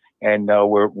place, and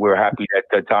we're happy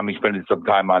that Tommy's spending some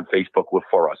time on Facebook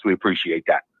for us. We appreciate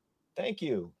that. Thank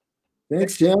you.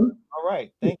 Thanks, Tim. All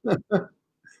right, thank you.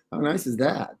 How nice is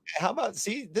that? How about,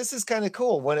 see, this is kind of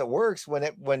cool when it works,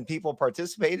 when people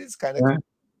participate, it's kind of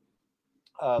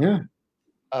cool.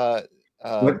 But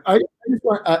I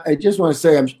just want to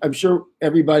say, I'm sure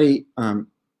everybody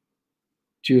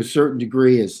to a certain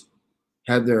degree has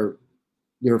had their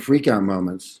freak out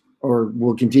moments, or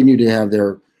will continue to have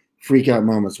their freak out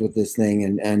moments with this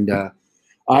thing. And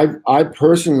I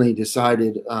personally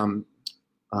decided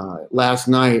last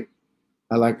night,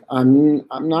 I'm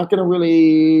not going to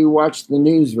really watch the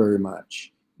news very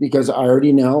much, because I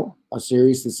already know how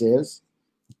serious this is.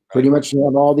 Pretty much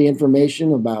have all the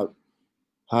information about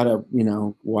how to,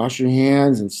 wash your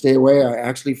hands and stay away. I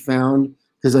actually found,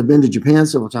 because I've been to Japan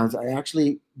several times, I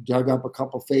actually dug up a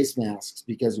couple face masks,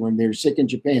 because when they were sick in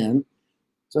Japan,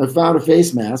 so I found a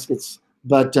face mask. It's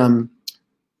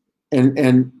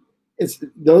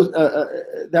those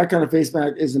that kind of face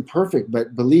mask isn't perfect,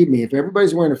 but believe me, if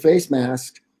everybody's wearing a face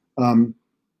mask,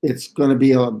 it's going to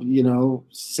be a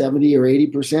 70 or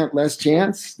 80% less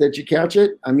chance that you catch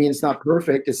it. I mean, it's not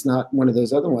perfect. It's not one of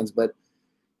those other ones, but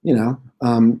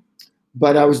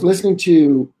but I was listening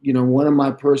to one of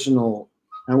my personal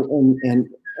and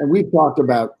we've talked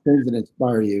about things that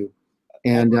inspire you.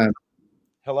 And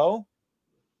hello.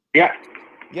 Yeah.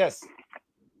 Yes.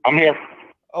 I'm here.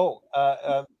 Oh,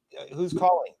 who's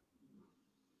calling?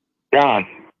 John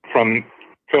from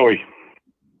Philly.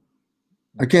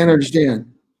 I can't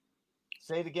understand.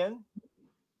 Say it again.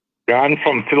 John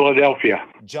from Philadelphia.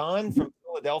 John from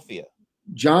Philadelphia.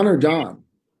 John or Don?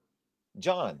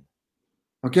 John.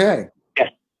 Okay.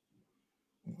 Yes.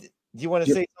 Do you want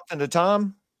to say something to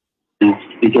Tom?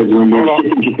 Because when we're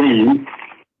in Japan,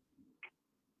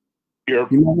 you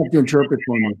might have to interpret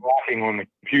for me. Walking on the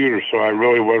computer, so I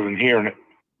really wasn't hearing it.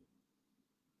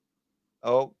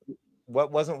 Oh,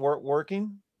 what wasn't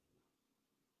working?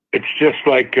 It's just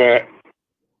like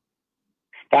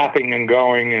stopping and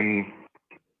going, and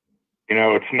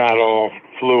it's not all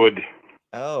fluid.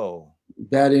 Oh,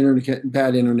 bad internet.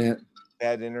 Bad internet.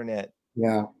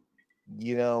 Yeah.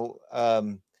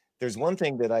 There's one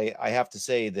thing that I have to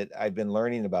say that I've been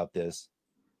learning about this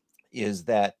is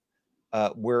that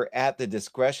we're at the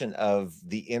discretion of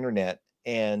the internet,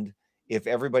 and if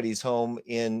everybody's home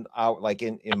in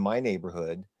my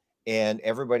neighborhood and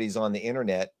everybody's on the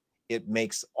internet, it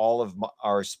makes all of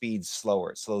our speeds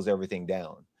slower. It slows everything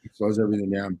down. So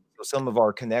some of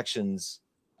our connections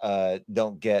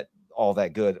don't get all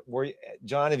that good.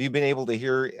 John, have you been able to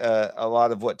hear a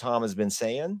lot of what Tom has been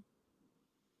saying?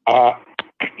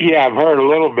 Yeah, I've heard a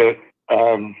little bit.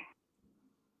 I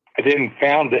didn't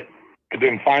find it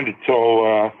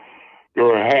till you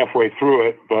were halfway through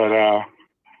it, but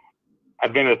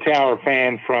I've been a Tower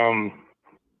fan from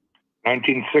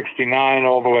 1969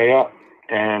 all the way up,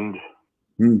 and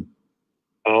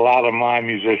a lot of my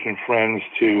musician friends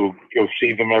to go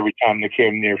see them every time they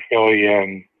came near Philly,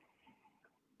 and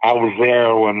I was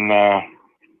there when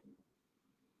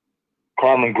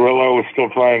Carmen Grillo was still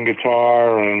playing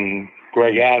guitar, and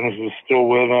Greg Adams was still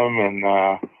with them, and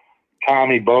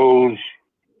Tommy Bowes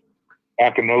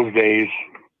back in those days.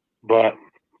 But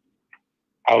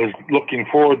I was looking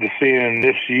forward to seeing them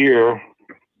this year.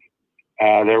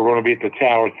 They were going to be at the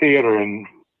Tower Theater in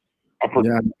Upper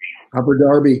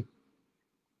Darby.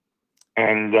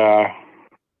 And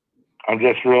I'm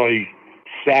just really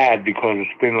sad because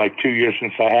it's been like 2 years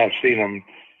since I have seen them.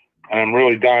 And I'm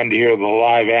really dying to hear the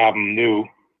live album new,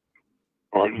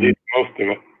 or at least most of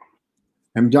it.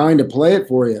 I'm dying to play it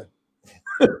for you.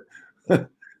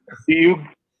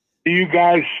 Do you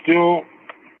guys still,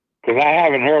 because I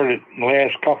haven't heard it in the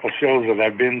last couple of shows that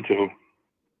I've been to,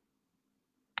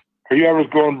 are you ever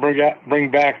going to bring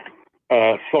back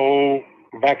Soul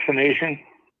Vaccination?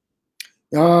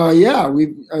 Yeah,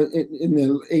 we've in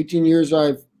the 18 years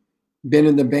I've been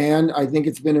in the band, I think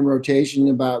it's been in rotation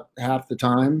about half the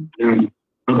time. So,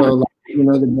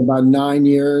 about 9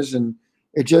 years, and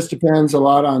it just depends a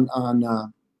lot on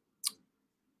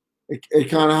it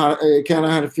kind of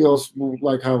how it feels,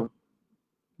 like how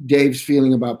Dave's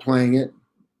feeling about playing it.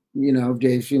 If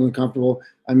Dave's feeling comfortable.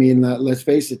 I mean, let's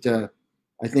face it.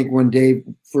 I think when Dave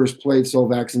first played Soul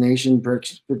Vaccination,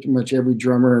 pretty much every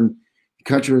drummer in the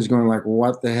country was going like,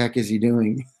 "What the heck is he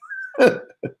doing?"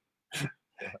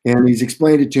 And he's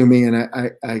explained it to me, and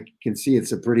I can see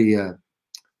it's a pretty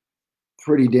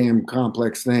damn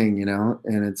complex thing,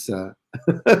 and it's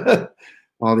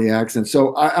all the accents.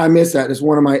 So I miss that. It's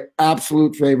one of my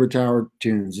absolute favorite Tower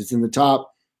tunes. It's in the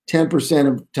top 10%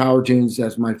 of Tower tunes.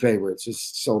 That's my favorite. It's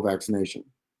just Soul Vaccination.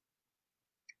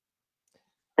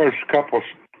 First couple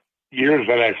years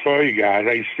that I saw you guys,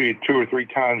 I used to see it 2 or 3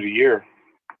 times a year.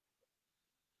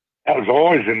 That was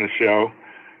always in the show.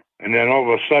 And then all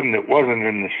of a sudden it wasn't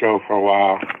in the show for a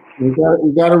while. You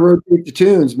got to rotate the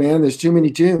tunes, man. There's too many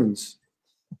tunes.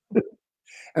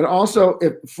 And also,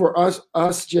 for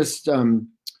us just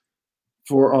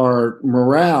for our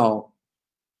morale,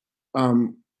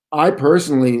 I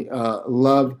personally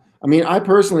love. I mean, I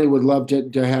personally would love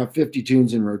to have 50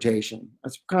 tunes in rotation.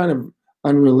 That's kind of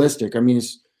unrealistic. I mean,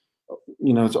 it's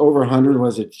over 100.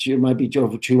 It might be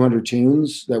over 200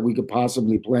 tunes that we could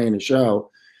possibly play in a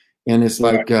show, and it's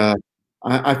like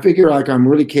I figure like I'm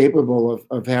really capable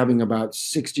of having about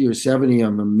 60 or 70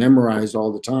 of them memorized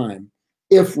all the time,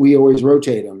 if we always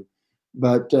rotate them.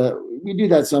 But we do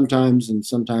that sometimes, and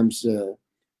sometimes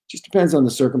just depends on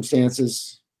the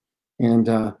circumstances. And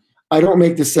I don't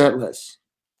make the set list,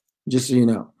 just so you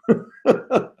know.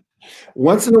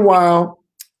 Once in a while,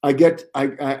 I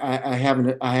have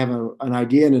an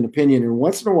idea and an opinion, and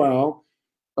once in a while,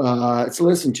 it's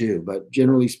listened to. But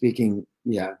generally speaking,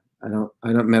 yeah, I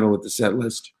don't meddle with the set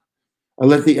list. I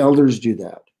let the elders do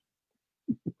that.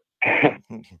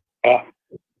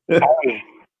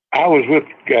 I was with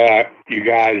you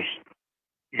guys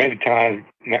many times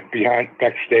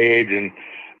backstage, and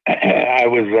I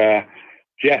was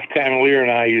Jeff Tamalier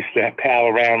and I used to pal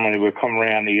around when he would come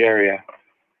around the area.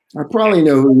 I probably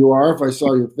know who you are if I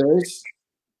saw your face.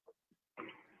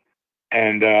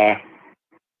 And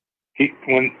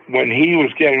when he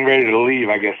was getting ready to leave,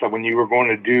 I guess when you were going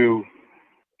to do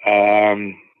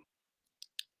the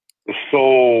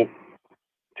Soul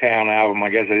Town album, I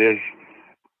guess it is.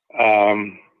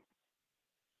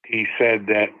 He said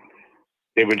that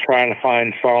they've been trying to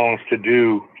find songs to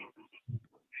do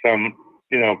some,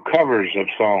 covers of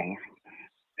songs,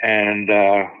 and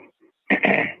yeah,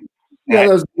 that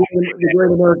was the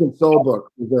Great American Soul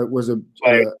Book. That was a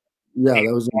that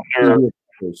was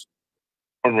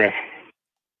one riff.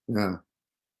 Yeah,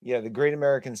 yeah, the Great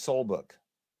American Soul Book.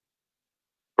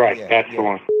 Right, that's the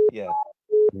one. Yeah.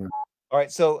 All right,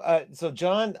 so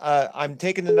John, I'm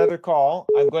taking another call.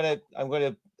 I'm gonna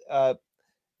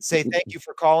say thank you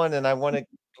for calling, and I want to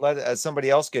let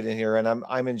somebody else get in here, and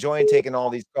I'm enjoying taking all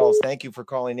these calls. Thank you for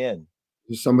calling in.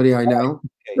 Is somebody I know?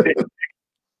 Okay.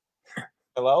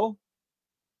 Hello.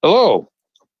 Hello.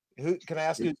 Who can I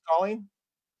ask who's calling?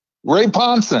 Ray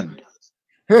Ponson.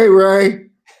 Hey, Ray.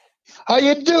 How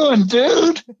you doing,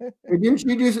 dude? Hey, didn't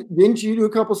you do a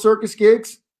couple circus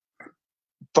gigs?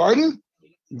 Pardon?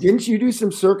 Didn't you do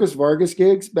some Circus Vargas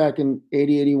gigs back in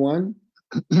 80, 81?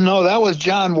 No, that was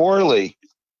John Worley.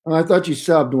 Oh, I thought you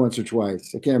subbed once or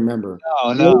twice. I can't remember.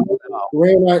 No.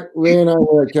 Ray and I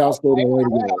were at Cal State LA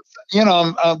together.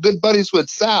 I'm good buddies with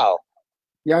Sal.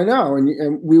 Yeah, I know.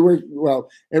 And we were,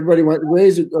 everybody went.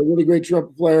 Ray's a really great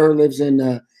trumpet player who lives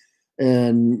in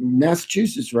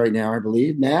Massachusetts right now, I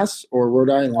believe. Mass or Rhode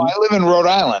Island? I live in Rhode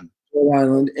Island. Rhode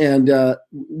Island. And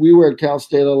we were at Cal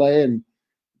State LA and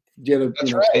did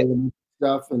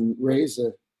stuff. And Ray's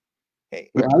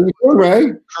hey, how you doing,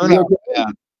 Ray? Kurnow, yeah.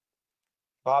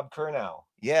 Bob Kurnow.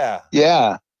 Yeah.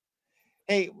 Yeah.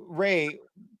 Hey, Ray,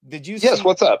 did you Yes,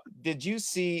 what's up? Did you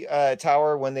see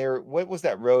Tower when they were, what was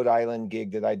that Rhode Island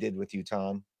gig that I did with you,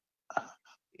 Tom?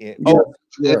 Is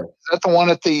that the one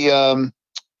at the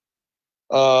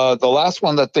last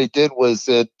one that they did was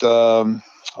at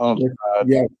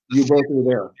yeah, you both were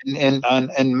there.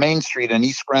 In Main Street in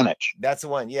East Greenwich. That's the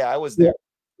one. Yeah, I was there.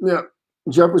 Yeah.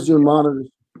 Jeff was doing monitors.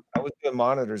 I was doing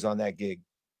monitors on that gig.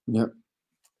 Yep.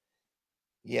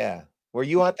 Yeah. Were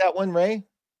you on that one, Ray?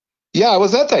 Yeah, I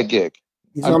was at that gig.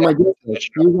 He's on my guest list.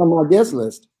 He was on my guest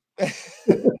list. I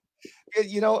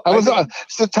was on.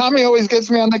 So Tommy always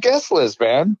gets me on the guest list,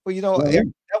 man. Well,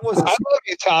 that was. I love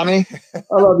you, Tommy.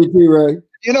 I love you too, Ray.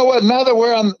 You know what? Now that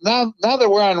we're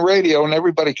on radio and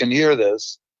everybody can hear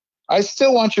this, I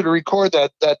still want you to record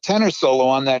that tenor solo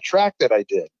on that track that I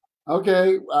did.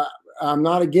 Okay, I'm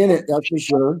not against it. That's for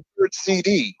sure.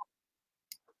 CD.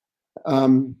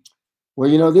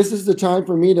 Well, this is the time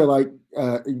for me to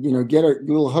get a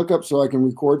little hookup so I can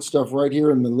record stuff right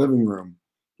here in the living room,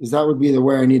 because that would be the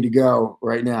way I need to go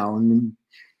right now.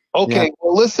 Okay. Yeah.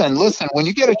 Well, listen. When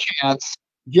you get a chance,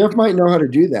 Jeff might know how to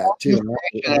do that too.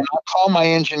 Right? And I'll call my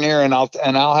engineer and I'll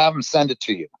have him send it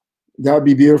to you. That would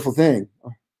be a beautiful thing.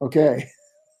 Okay.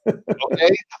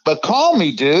 Okay, but call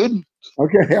me, dude.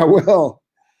 Okay, I will.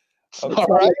 All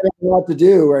right. I have a lot to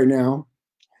do right now.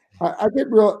 I get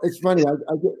real. It's funny.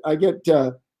 I get.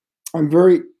 I'm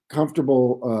very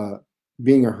comfortable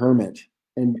being a hermit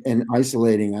and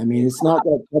isolating. I mean, it's not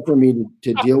that tough for me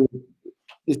to deal with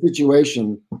the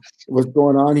situation. What's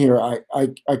going on here? I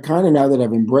kind of, now that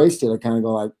I've embraced it, I kind of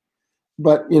go like,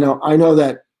 but I know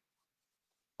that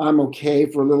I'm okay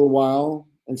for a little while,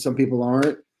 and some people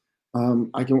aren't.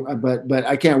 But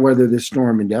I can't weather this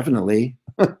storm indefinitely.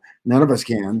 None of us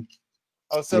can.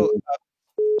 Oh, so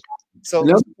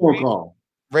another phone call.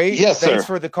 Ray, yes, thanks sir.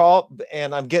 for the call,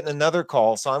 and I'm getting another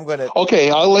call, so I'm gonna. Okay,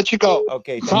 I'll let you go.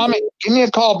 Okay, Tommy, give me a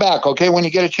call back, okay, when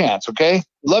you get a chance. Okay,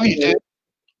 love you, dude.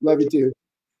 Love you too.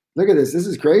 Look at this. This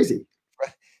is crazy.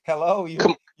 Hello,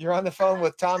 you're on the phone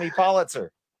with Tommy Politzer.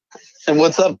 And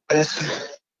what's up?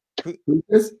 Who's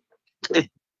this?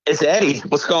 It's Eddie.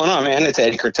 What's going on, man? It's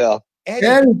Eddie Kurtel.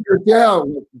 Eddie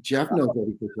Kurtel. Jeff knows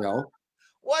Eddie Kurtel.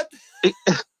 What?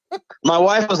 My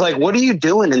wife was like, "What are you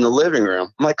doing in the living room?"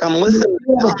 I'm like, "I'm listening."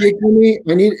 I need.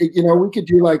 We could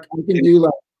do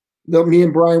me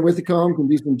and Brian Withicombe can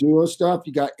do some duo stuff.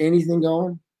 You got anything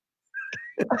going?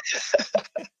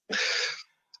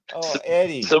 Oh,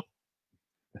 Eddie.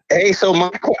 I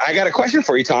got a question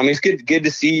for you, Tommy. It's good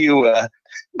to see you.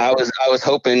 I was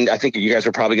hoping. I think you guys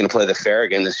are probably going to play the fair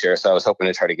again this year, so I was hoping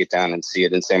to try to get down and see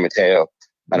it in San Mateo.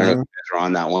 I don't know if you guys are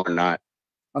on that one or not.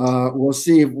 We'll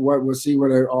see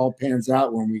what it all pans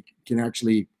out when we can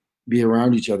actually be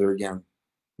around each other again.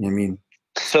 I mean,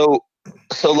 so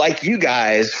like you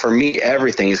guys, for me,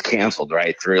 everything is canceled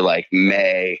right through like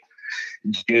May.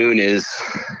 June is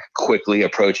quickly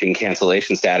approaching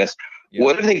cancellation status. Yeah.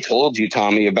 What have they told you,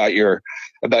 Tommy, about your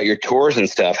tours and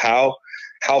stuff? How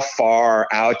far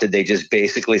out did they just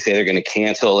basically say they're going to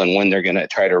cancel, and when they're going to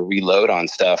try to reload on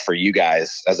stuff for you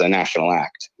guys as a national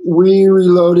act? We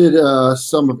reloaded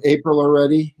some of April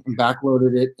already and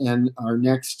backloaded it, and our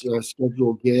next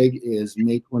scheduled gig is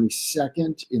May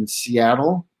 22nd in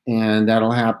Seattle, and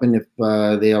that'll happen if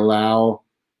they allow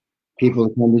people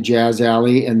to come to Jazz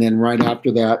Alley. And then right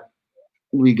after that,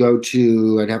 we go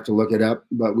to, I'd have to look it up,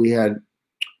 but we have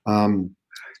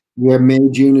May,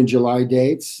 June, and July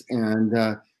dates.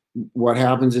 And what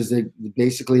happens is they're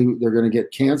going to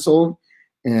get canceled,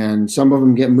 and some of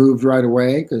them get moved right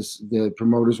away because the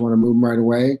promoters want to move them right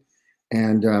away.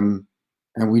 And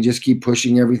we just keep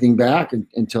pushing everything back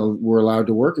until we're allowed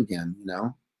to work again, you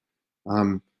know?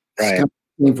 Right. It's kind of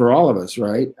the same for all of us,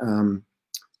 right?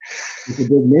 It's a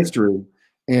big mystery.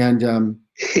 And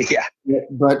yeah.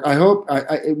 But I hope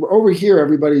over here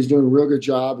everybody's doing a real good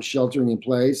job of sheltering in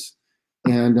place,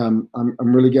 and I'm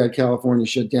really glad California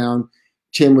shut down.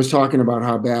 Tim was talking about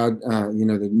how bad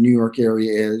the New York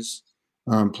area is.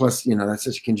 Plus, that's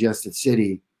such a congested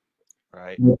city.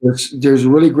 Right. There's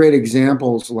really great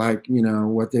examples like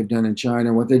what they've done in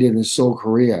China, what they did in Seoul,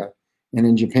 Korea, and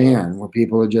in Japan, where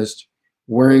people are just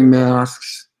wearing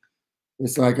masks.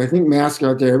 It's like, I think masks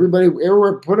out there,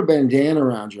 everywhere, put a bandana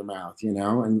around your mouth,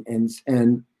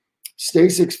 and stay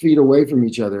 6 feet away from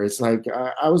each other. It's like,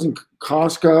 I was in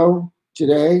Costco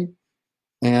today,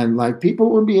 and like people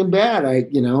were being bad.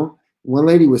 One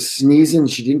lady was sneezing.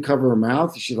 She didn't cover her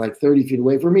mouth. She's like 30 feet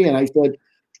away from me. And I said,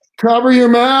 cover your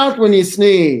mouth when you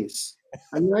sneeze.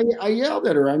 I yelled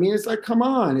at her. I mean, it's like, come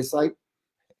on. It's like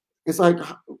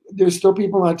there's still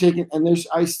people not taking, and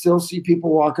I still see people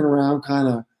walking around kind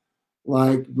of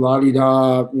like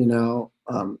la-di-da,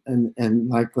 and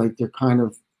like they're kind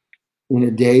of in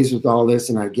a daze with all this,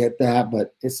 and I get that,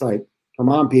 but it's like, come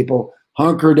on, people,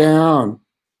 hunker down.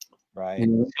 Right.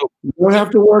 You don't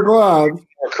have to wear gloves.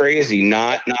 Crazy,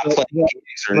 not playing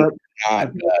games or not.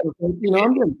 I'm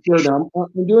getting scared now.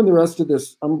 I'm doing the rest of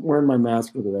this. I'm wearing my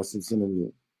mask for the rest of this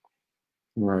interview.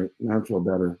 All right, now I feel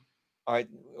better. All right.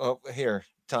 Well, here,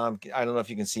 Tom. I don't know if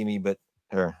you can see me, but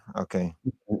here. Okay.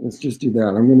 Let's just do that.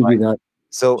 I'm going to do that.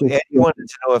 So, Ed wanted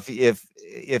to know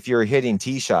if you're hitting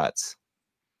tee shots.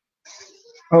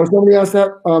 Oh, somebody asked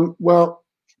that. Well,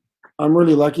 I'm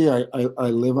really lucky. I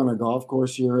live on a golf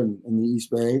course here in the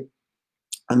East Bay,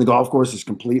 and the golf course is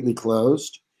completely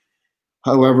closed.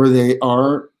 However, they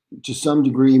are to some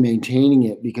degree maintaining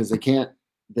it because they can't.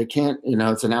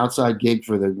 It's an outside gig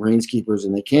for the greenskeepers,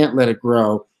 and they can't let it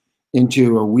grow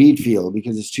into a weed field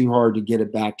because it's too hard to get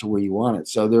it back to where you want it.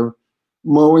 So they're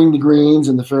mowing the greens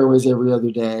and the fairways every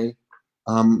other day,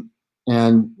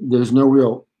 and there's no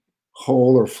real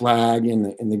hole or flag in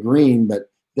the green,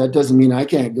 but that doesn't mean I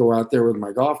can't go out there with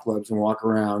my golf clubs and walk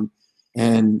around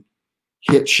and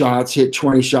hit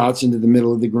 20 shots into the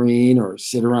middle of the green, or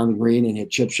sit around the green and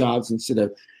hit chip shots instead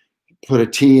of put a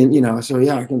tee in, so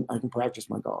yeah, I can practice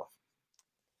my golf.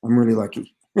 I'm really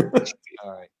lucky. All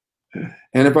right.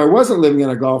 And if I wasn't living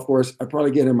on a golf course, I'd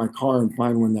probably get in my car and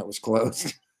find one that was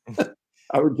closed.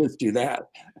 I would just do that.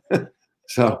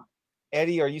 So,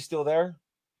 Eddie, are you still there?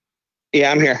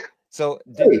 Yeah, I'm here. So,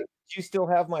 did you still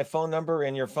have my phone number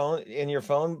in your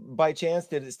phone by chance?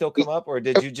 Did it still come up, or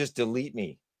did you just delete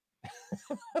me?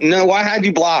 No, I had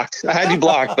you blocked.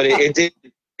 but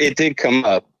it did come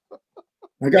up.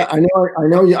 I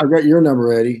know you. I got your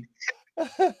number, Eddie.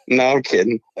 No, I'm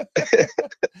kidding.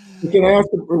 You can ask,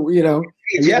 Yeah,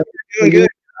 you're doing good.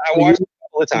 I watched it a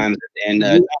couple of times, and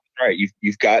right,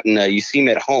 you've gotten. You seem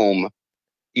at home,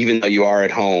 even though you are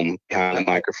at home behind the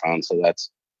microphone. So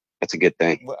that's a good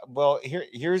thing. Well,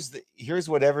 here's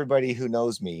what everybody who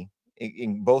knows me,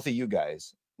 in both of you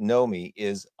guys know me,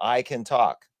 is I can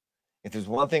talk. If there's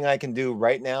one thing I can do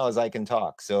right now, is I can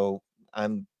talk. So I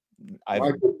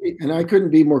couldn't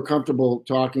be more comfortable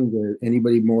talking to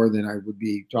anybody more than I would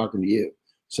be talking to you.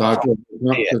 So I feel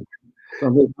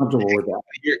I'm very comfortable with that.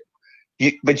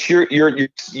 But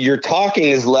your talking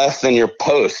is less than your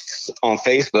posts on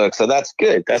Facebook, so that's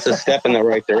good. That's a step in the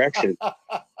right direction.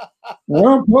 I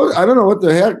don't know what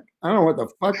the heck. I don't know what the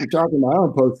fuck you're talking about. I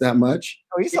don't post that much.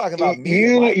 Oh, he's talking about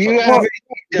me. You haven't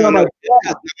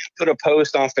put a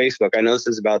post on Facebook. I know this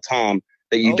is about Tom.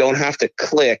 that you don't have to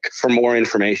click for more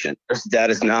information. That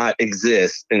does not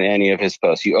exist in any of his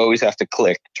posts. You always have to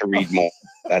click to read more.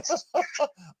 That's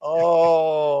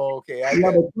oh, okay.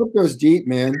 Yeah, but Flip goes deep,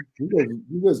 man. He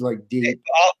goes like deep.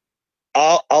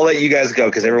 I'll let you guys go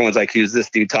because everyone's like, who's this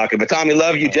dude talking? But Tommy,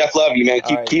 love you. Jeff, love you, man.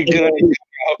 Keep doing it.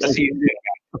 I hope to see you soon.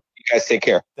 You guys take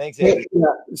care. Thanks, Andy. Yeah,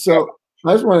 so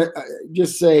I just want to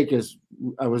just say, because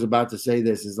I was about to say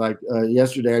this, is like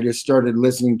yesterday I just started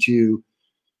listening to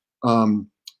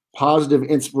positive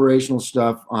inspirational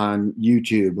stuff on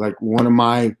YouTube. Like one of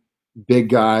my big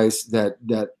guys that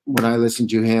when I listen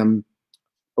to him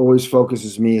always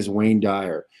focuses me is Wayne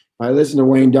Dyer. I listen to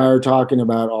Wayne Dyer talking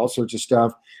about all sorts of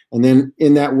stuff. And then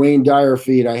in that Wayne Dyer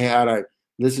feed I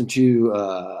listened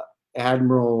to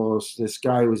admirals. This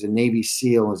guy was a Navy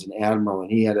SEAL as an admiral,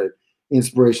 and he had an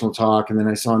inspirational talk. And then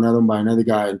I saw another one by another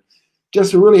guy, and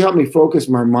just to really help me focus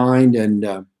my mind. And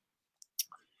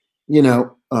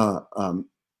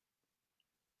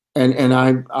and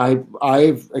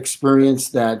I've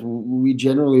experienced that we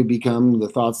generally become the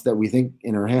thoughts that we think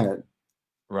in our head,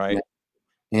 right?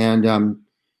 And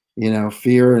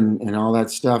fear and all that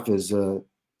stuff is a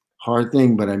hard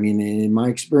thing. But I mean, in my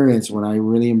experience, when I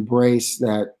really embrace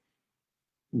that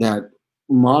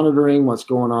monitoring what's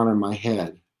going on in my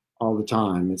head all the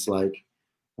time, it's like,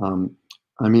 I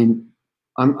mean,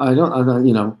 I'm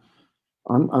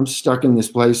stuck in this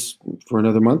place for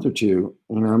another month or two,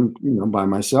 and I'm by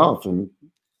myself. And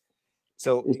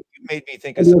so you made me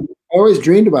think of I always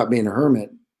dreamed about being a hermit,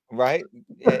 right?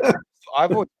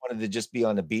 I've always wanted to just be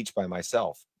on the beach by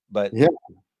myself, but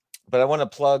I want to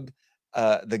plug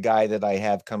the guy that I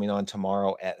have coming on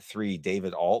tomorrow at 3,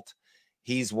 David Alt.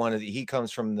 He's he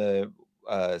comes from the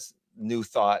New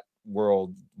Thought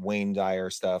world, Wayne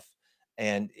Dyer stuff,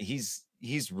 and he's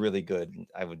really good.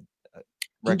 I would.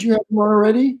 Did you have him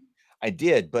already? I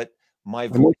did, but my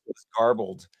voice was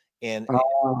garbled and it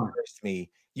embarrassed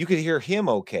me. You could hear him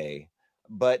okay,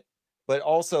 but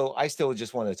also I still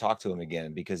just want to talk to him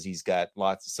again because he's got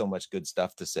so much good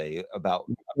stuff to say about.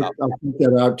 I'll put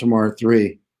that out tomorrow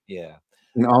 3. Yeah,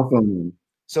 and I'll film him.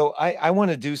 So I want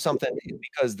to do something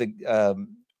because the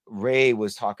Ray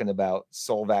was talking about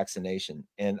soul vaccination,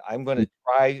 and I'm going to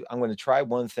try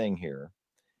one thing here,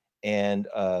 and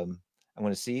I'm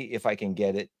going to see if I can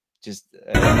get it. Just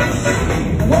I'm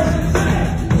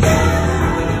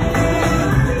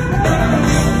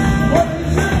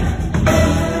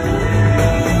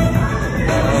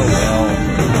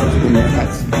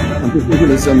just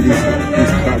looking at some of these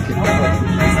podcasts.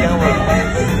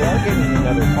 I'll give you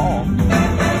another call.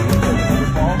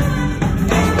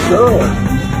 Sure.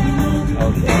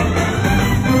 Okay.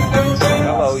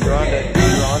 Hello, you're on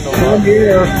the line. I'm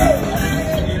here.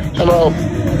 Hello.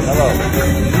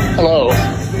 Hello.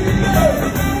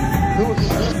 Who is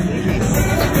this?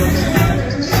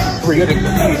 We're getting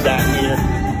feedback here.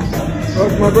 Oh,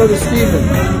 it's my brother Stephen.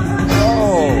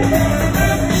 Oh.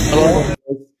 Hello.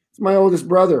 It's my oldest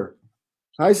brother.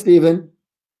 Hi, Stephen.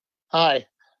 Hi.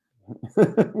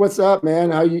 What's up,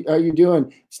 man? How you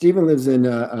doing? Stephen lives in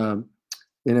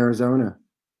Arizona.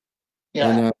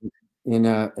 Yeah.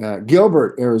 In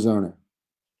Gilbert, Arizona,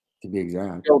 to be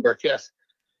exact. Gilbert, yes.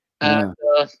 And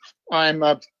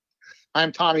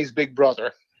I'm Tommy's big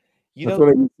brother. That's what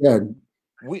I said.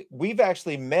 We've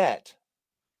actually met.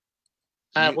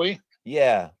 Have we?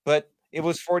 Yeah, but it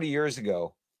was 40 years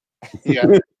ago. Yeah.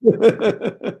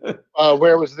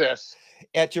 Where was this?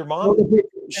 At your mom.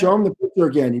 Show him the picture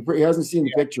again. He hasn't seen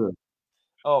the picture.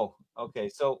 Oh, okay.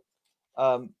 So,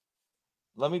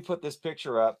 let me put this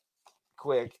picture up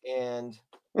quick. And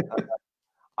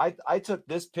I took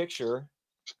this picture.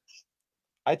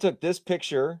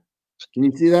 Can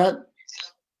you see that?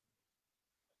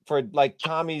 For like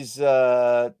Tommy's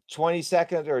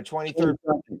 22nd or 23rd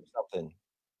or something.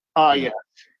 Yeah.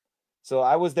 So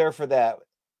I was there for that.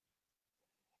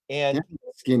 And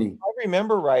skinny. If I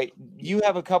remember right, you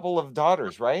have a couple of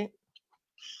daughters, right?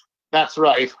 That's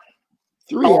right.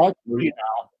 3 actually.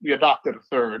 Now. We adopted a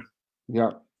third.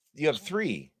 Yeah. You have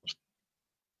 3.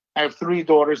 I have 3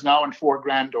 daughters now and 4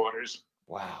 granddaughters.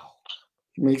 Wow.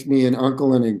 Makes me an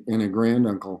uncle and a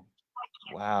granduncle.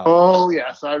 Wow. Oh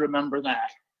yes, I remember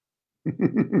that.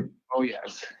 Oh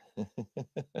yes.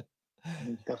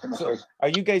 So, are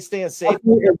you guys staying safe?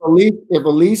 If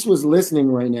Elise was listening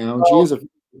right now, she is a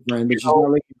friend, but she's not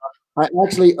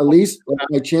listening. Elise,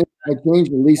 I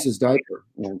changed Elise's diaper.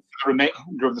 The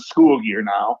remainder of the school year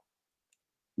now.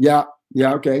 Yeah.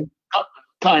 Okay.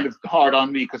 Kind of hard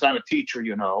on me because I'm a teacher,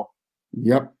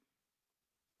 Yep.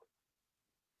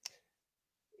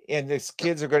 And these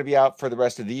kids are going to be out for the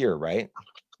rest of the year, right?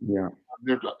 Yeah.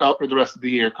 out for the rest of the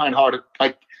year. Kind of hard.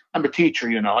 I'm a teacher,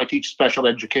 you know. I teach special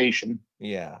education.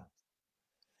 Yeah.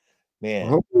 Man.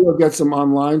 Hopefully we'll get some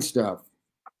online stuff.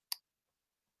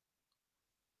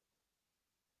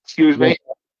 Excuse me.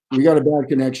 We got a bad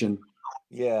connection.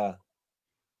 Yeah.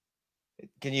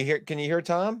 Can you hear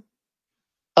Tom?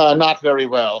 Not very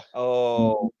well.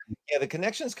 Oh, yeah, the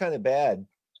connection's kind of bad.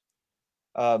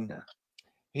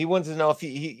 He wants to know if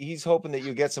he's hoping that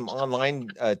you get some online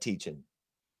teaching.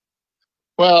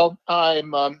 Well,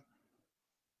 I'm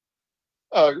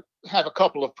have a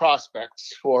couple of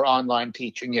prospects for online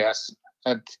teaching, yes,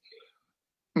 and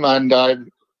I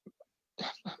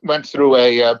went through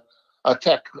a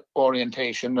tech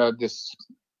orientation this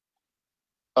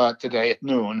today at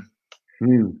noon.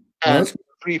 And that's a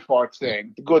 3-part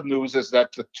thing. The good news is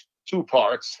that the 2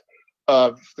 parts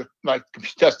of my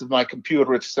test of my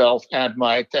computer itself and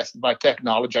my test of my tech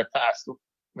knowledge, I passed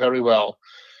very well.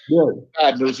 Good.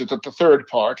 Bad news is that the 3rd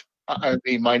part,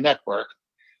 my network,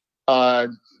 my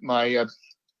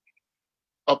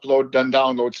upload and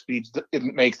download speeds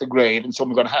didn't make the grade, and so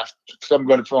I'm going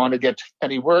to want to get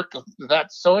any work of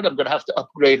that sort. I'm going to have to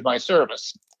upgrade my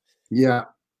service. Yeah.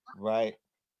 Right.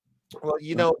 Well,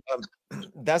 you know,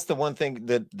 that's the one thing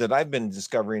that I've been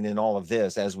discovering in all of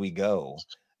this as we go,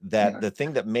 that the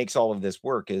thing that makes all of this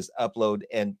work is upload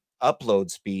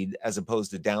speed as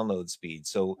opposed to download speed.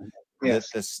 So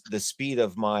the speed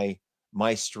of my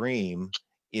stream,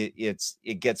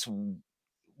 it gets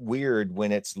weird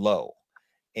when it's low.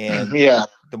 And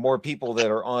the more people that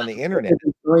are on the internet,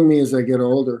 it's showing me as I get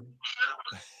older.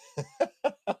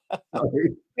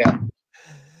 Yeah.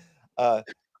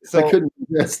 So I couldn't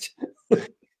resist.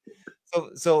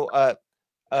 So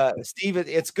Steve,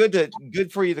 it's good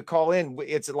for you to call in.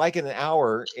 It's like in an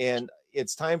hour, and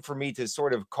it's time for me to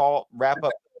sort of wrap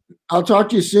up. I'll talk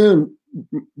to you soon,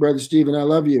 Brother Stephen. I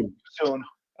love you. Soon.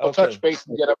 I'll touch base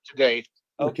and get up to date.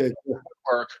 Okay.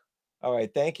 Work. All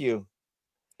right. Thank you.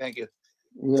 Thank you.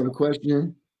 We have a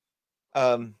question.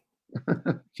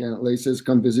 Janet Leigh says,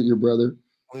 "Come visit your brother."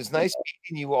 It was nice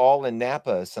meeting you all in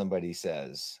Napa. Somebody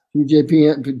says.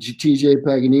 TJ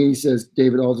Paganini says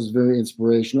David Alt is very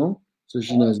inspirational, so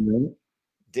she knows that.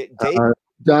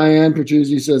 Diane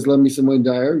Petruzzi says, "Love me some Wayne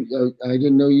Dyer." I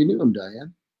didn't know you knew him,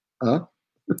 Diane.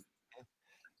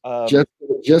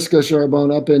 Jessica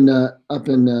Charbonne up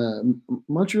in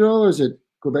Montreal, or is it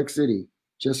Quebec City?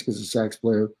 Jessica's a sax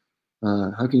player.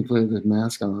 How can you play with a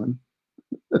mask on?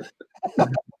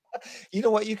 You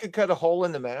know what? You could cut a hole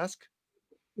in the mask.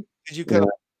 Did you cut a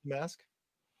hole in the mask?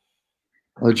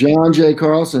 John J.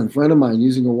 Carlson, friend of mine,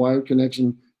 using a wired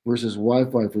connection versus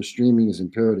Wi-Fi for streaming is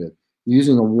imperative.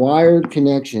 Using a wired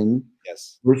connection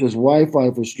versus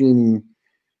Wi-Fi for streaming.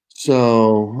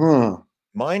 So,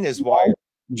 mine is wired.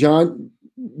 John,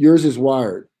 yours is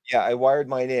wired. Yeah, I wired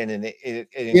mine in, and it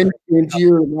into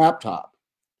your laptop.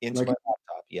 Into my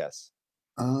laptop, yes.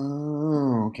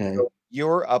 Oh, okay. So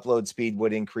your upload speed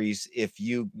would increase if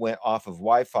you went off of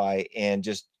Wi-Fi and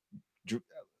just.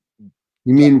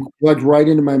 You mean plugged right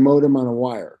into my modem on a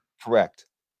wire? Correct.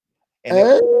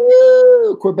 And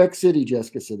Quebec City,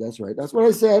 Jessica said. That's right. That's what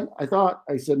I said. I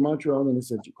said Montreal, and I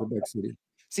said Quebec City.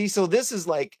 See, so this is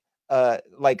like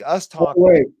us talking. Oh,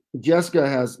 wait, Jessica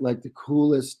has like the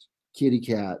coolest kitty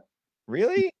cat.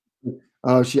 Really?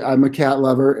 I'm a cat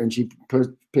lover, and she puts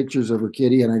pictures of her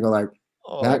kitty, and I go like,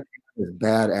 that is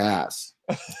badass.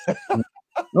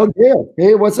 Oh, Dale.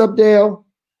 Hey, what's up, Dale?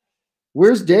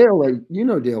 Where's Dale? Like, you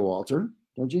know Dale Walter,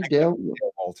 don't you? Dale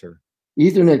Walter.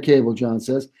 Ethernet cable, John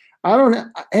says.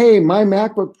 Hey, my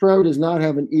MacBook Pro does not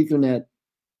have an Ethernet.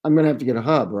 I'm gonna have to get a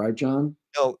hub, right, John?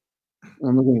 No.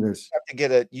 I'm looking at this.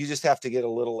 You just have to get a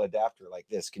little adapter like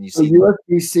this. Can you see?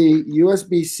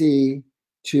 USB-C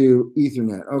to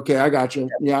Ethernet. Okay, I got you.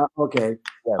 Yeah, okay.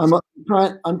 Yes.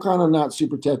 I'm kind of not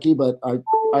super techie, but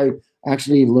I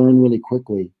actually learn really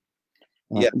quickly.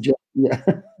 Yeah.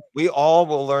 We all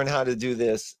will learn how to do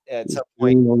this at some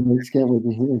point. I just can't wait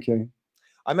to hear. Okay.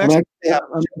 I'm actually kind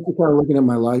of looking at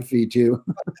my live feed too.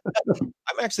 I'm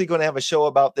actually going to have a show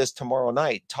about this tomorrow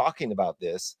night, talking about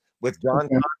this with John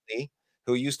Conley,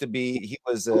 who used to be. He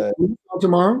was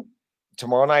tomorrow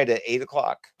night at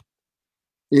 8:00.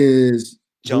 Is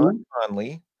John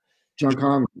Conley? John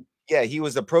Conley. Yeah, he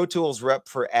was a Pro Tools rep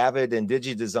for Avid and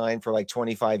DigiDesign for like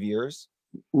 25 years.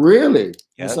 Really?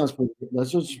 Yeah. That's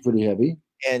pretty heavy.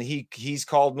 And he's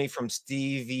called me from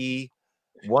Stevie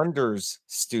Wonder's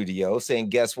studio saying,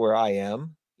 guess where I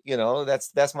am? You know,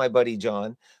 that's my buddy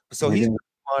John. So he's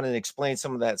on and explain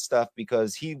some of that stuff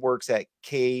because he works at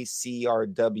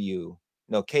KWCR,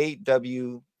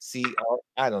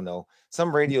 I don't know,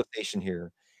 some radio station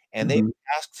here. and they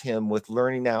tasked him with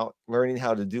learning how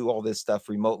to do all this stuff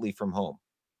remotely from home.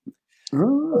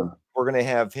 Oh. We're going to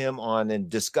have him on and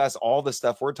discuss all the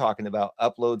stuff we're talking about,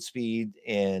 upload speed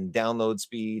and download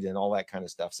speed and all that kind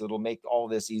of stuff. So it'll make all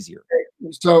this easier.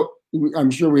 So I'm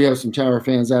sure we have some tower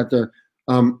fans out there.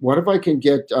 What if I can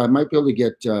get, I might be able to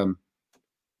get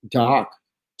Doc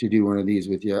to do one of these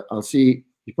with you. I'll see.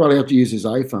 You probably have to use his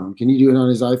iPhone. Can you do it on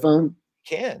his iPhone?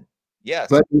 Can. Yes.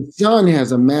 But his son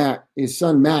has a Mac. His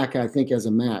son Mac, I think, has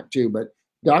a Mac too. But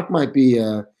Doc might be,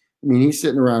 I mean, he's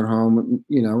sitting around home,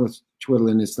 you know, with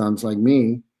twiddling his thumbs like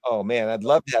me. Oh man, I'd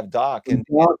love to have Doc. And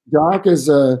Doc is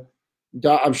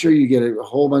Doc, I'm sure you get a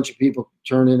whole bunch of people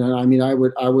turn in. And I mean, I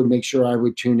would make sure I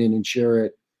would tune in and share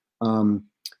it.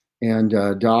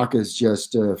 And Doc is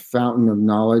just a fountain of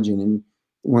knowledge and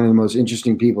one of the most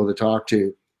interesting people to talk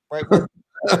to. Right.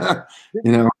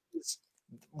 You know,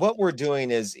 what we're doing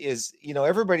is, you know,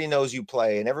 everybody knows you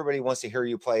play and everybody wants to hear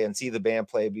you play and see the band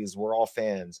play because we're all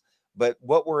fans. But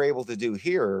what we're able to do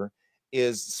here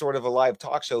is sort of a live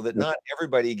talk show that not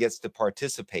everybody gets to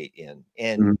participate in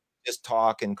and just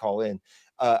talk and call in.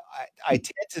 I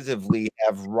tentatively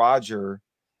have Roger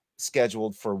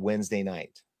scheduled for Wednesday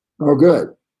night. Oh,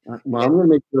 good. Well, I'm going to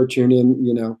make sure I tune in.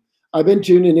 You know, I've been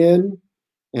tuning in,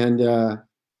 and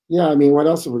yeah, I mean, what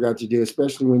else have we got to do?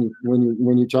 Especially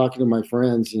when you're talking to my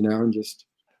friends, you know, and just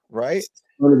right.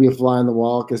 Want to be a fly on the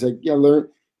wall because I learned,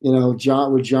 you know,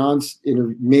 John's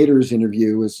Mater's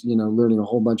interview was, you know, learning a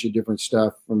whole bunch of different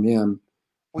stuff from him.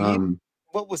 Well,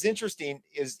 what was interesting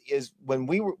is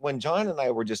when John and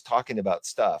I were just talking about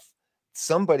stuff,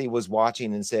 somebody was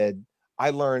watching and said, I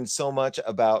learned so much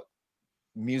about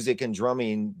music and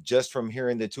drumming just from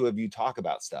hearing the two of you talk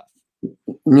about stuff.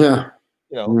 Yeah.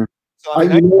 You know, so I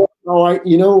mean,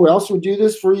 you know who else would do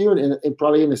this for you and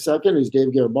probably in a second is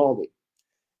Dave Garibaldi.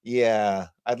 Yeah.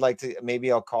 I'd like to,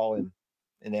 maybe I'll call him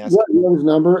and ask him. You have his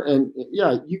number and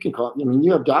yeah, you can call. I mean,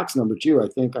 you have Doc's number too, I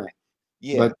think.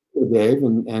 Yeah. But Dave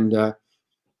and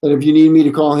if you need me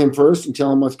to call him first and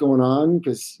tell him what's going on,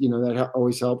 because you know that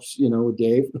always helps. You know, with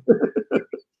Dave.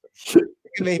 You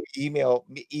can maybe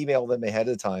email them ahead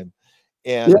of time,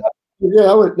 and yeah,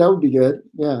 that would be good.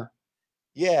 Yeah.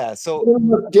 Yeah.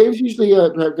 So Dave's usually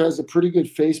has a pretty good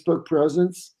Facebook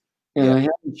presence, and I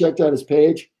haven't checked out his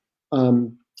page.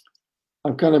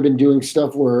 I've kind of been doing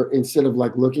stuff where instead of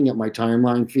like looking at my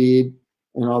timeline feed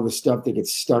and all the stuff that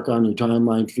gets stuck on your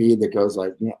timeline feed that goes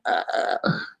like,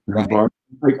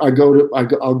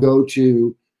 I'll go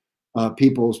to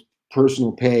people's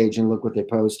personal page and look what they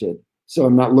posted. So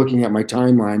I'm not looking at my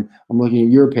timeline. I'm looking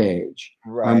at your page.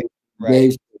 Right.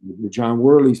 Dave's page, John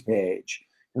Worley's page.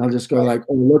 And I'll just go like,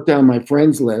 look down my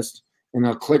friends list and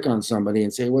I'll click on somebody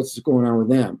and say, what's going on with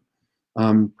them?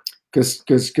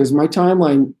 Because my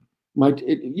timeline,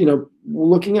 you know,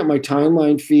 looking at my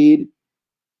timeline feed,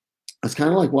 it's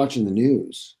kind of like watching the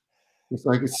news. It's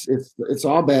like it's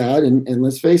all bad, and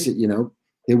let's face it, you know,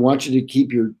 they want you to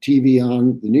keep your TV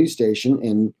on the news station,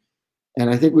 and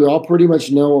I think we all pretty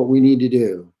much know what we need to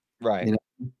do. Right. You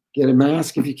know, get a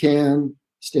mask if you can,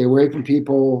 stay away from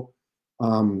people,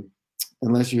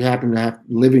 unless you happen to have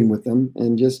living with them,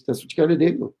 and just that's what you got to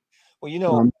do. Well, you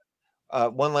know,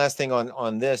 one last thing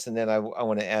on this, and then I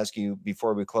want to ask you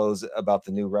before we close about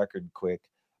the new record quick.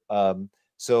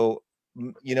 So,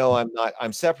 you know,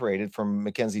 I'm separated from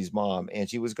Mackenzie's mom, and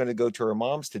she was going to go to her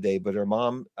mom's today, but her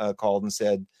mom called and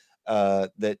said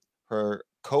that her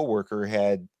coworker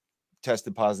had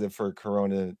tested positive for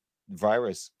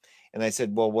coronavirus. And I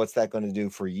said, well, what's that going to do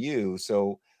for you?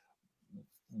 So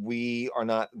we are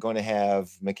not going to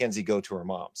have Mackenzie go to her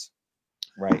mom's.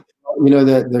 Right. You know,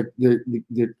 the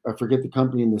I forget the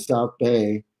company in the South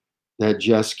Bay that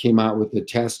just came out with the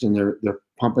test, and they're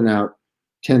pumping out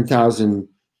 10,000.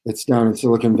 It's down in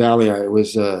Silicon Valley. It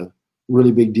was a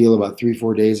really big deal about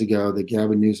 3-4 days ago that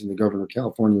Gavin Newsom, the governor of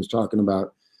California, was talking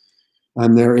about.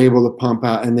 And they're able to pump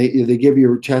out, and they give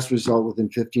you a test result within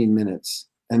 15 minutes.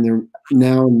 And they're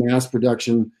now in mass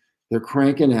production. They're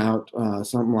cranking out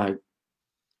something like,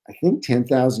 I think,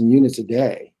 10,000 units a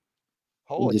day.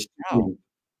 Holy cow.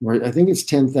 I think it's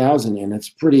 10,000, and it's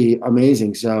pretty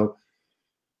amazing. So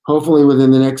hopefully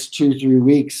within the next 2-3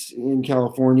 weeks in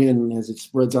California, and as it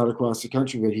spreads out across the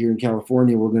country, but here in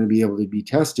California, we're going to be able to be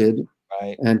tested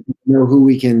and know who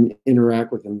we can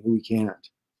interact with and who we can't.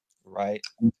 Right.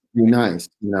 It'd be nice,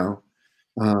 you know.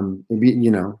 It'd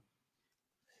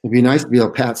be nice to be able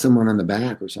to pat someone on the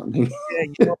back or something. Yeah,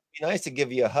 you know, it'd be nice to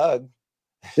give you a hug.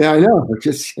 Yeah, I know.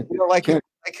 Just you know,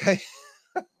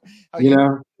 you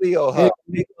know, Leo hug.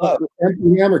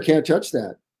 Empty hammer can't touch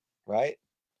that. Right.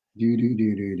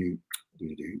 Do.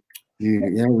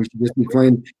 Yeah, we should just be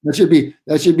playing. That should be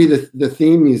the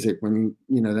theme music when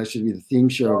that should be the theme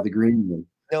show of the Green Room.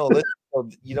 No,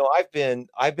 listen,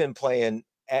 I've been playing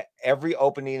every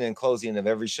opening and closing of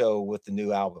every show with the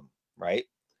new album, right?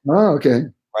 Oh, okay.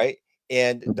 Right.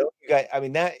 And don't you guys, I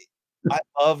mean, I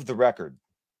love the record,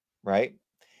 right?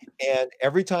 And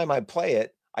every time I play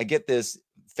it, I get this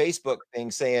Facebook thing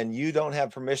saying you don't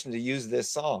have permission to use this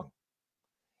song.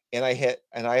 And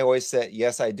I always said,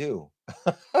 yes, I do.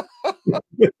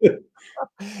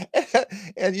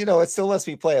 And it still lets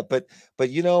me play it, but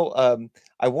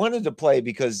I wanted to play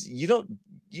because you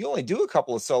only do a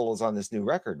couple of solos on this new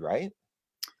record, right?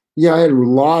 Yeah, I had a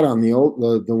lot on the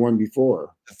one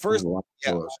before. The first,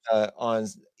 on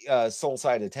Soul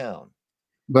Side of Town.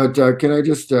 But can I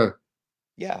just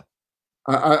yeah,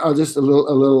 I'll just a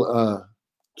little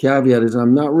caveat is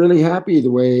I'm not really happy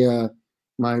the way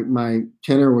my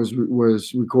tenor was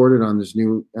recorded on this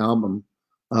new album.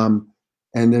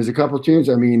 And there's a couple of tunes.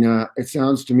 I mean, it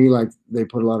sounds to me like they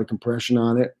put a lot of compression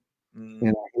on it, and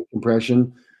I hate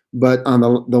compression. But on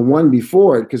the one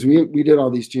before it, because we did all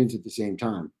these tunes at the same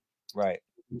time, right?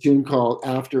 A tune called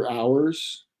 "After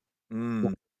Hours."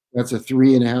 That's a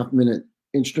 3.5 minute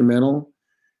instrumental,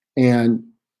 and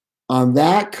on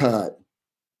that cut,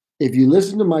 if you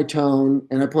listen to my tone,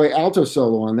 and I play alto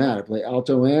solo on that, I play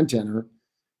alto and tenor,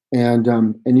 and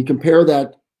you compare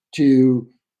that to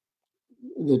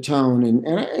the tone, and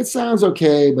it sounds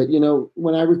okay, but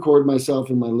when I record myself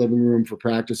in my living room for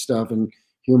practice stuff and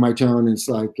hear my tone, it's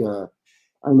like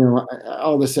I know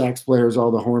all the sax players,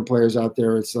 all the horn players out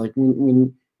there, it's like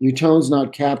when your tone's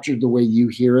not captured the way you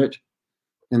hear it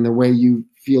and the way you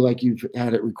feel like you've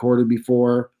had it recorded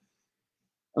before.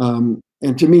 And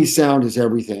to me, sound is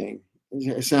everything.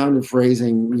 Sound and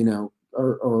phrasing,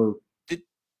 or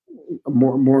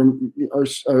more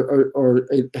or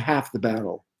half the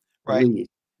battle. Right.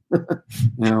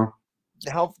 Now,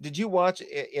 how did you watch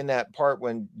in that part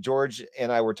when George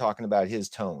and I were talking about his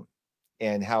tone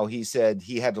and how he said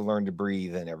he had to learn to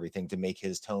breathe and everything to make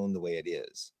his tone the way it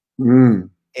is?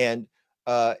 And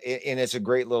it's a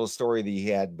great little story that he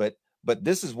had, but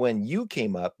this is when you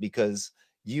came up, because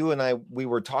you and we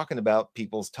were talking about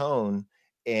people's tone,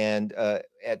 and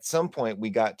at some point we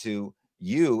got to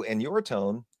you and your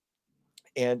tone,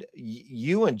 and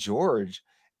you and George.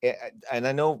 And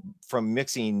I know from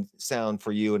mixing sound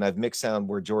for you, and I've mixed sound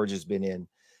where George has been in,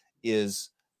 is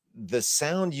the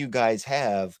sound you guys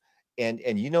have, and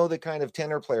the kind of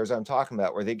tenor players I'm talking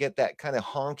about, where they get that kind of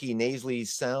honky, nasally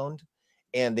sound,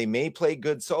 and they may play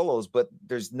good solos, but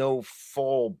there's no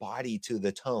full body to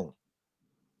the tone.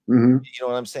 You know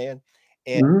what I'm saying?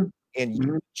 And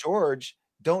you, George,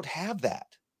 don't have that.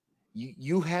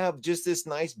 You have just this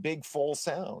nice, big, full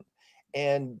sound.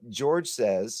 And George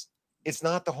says, it's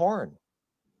not the horn,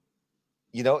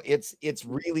 it's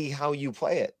really how you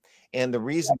play it. And the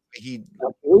reason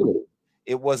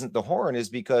it wasn't the horn is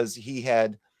because he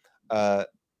had I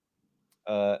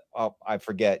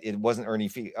forget, it wasn't Ernie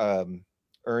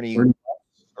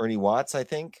Watts, I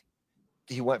think.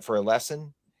 He went for a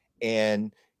lesson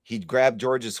and he grabbed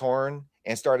George's horn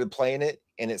and started playing it,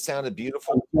 and it sounded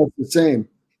beautiful. That's the same,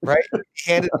 right?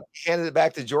 He handed it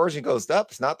back to George and goes, "Up,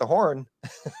 it's not the horn."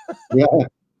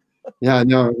 Yeah,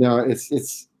 no,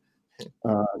 it's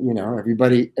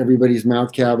everybody's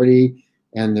mouth cavity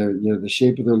and the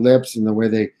shape of their lips and the way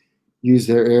they use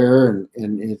their air,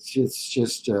 and it's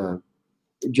just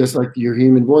like your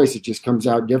human voice, it just comes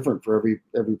out different for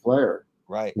every player.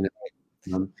 Right.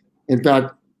 In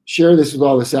fact, share this with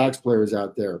all the sax players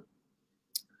out there.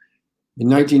 In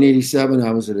 1987,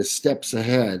 I was at a Steps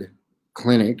Ahead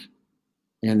clinic,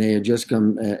 and they had just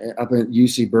come up at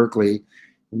UC Berkeley.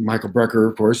 Michael Brecker,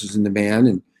 of course, is in the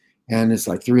band, and it's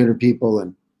like 300 people,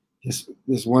 and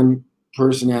this one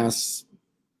person asks,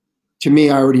 to me,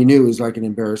 I already knew it was like an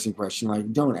embarrassing question,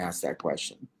 like, don't ask that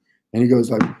question. And he goes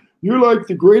like, "You're like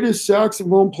the greatest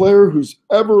saxophone player who's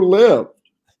ever lived."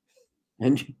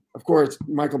 And of course,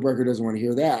 Michael Brecker doesn't want to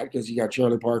hear that, because you got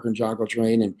Charlie Parker and John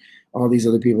Coltrane and all these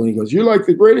other people. And he goes, "You're like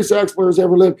the greatest sax players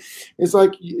ever lived." It's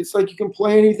like you can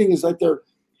play anything. It's like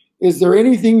is there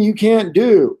anything you can't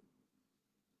do?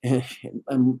 And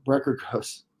Brecker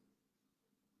goes,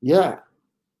 "Yeah,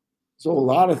 so a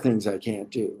lot of things I can't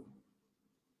do.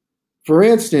 For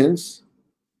instance,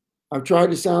 I've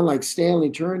tried to sound like Stanley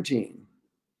Turrentine.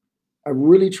 I've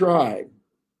really tried,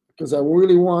 because I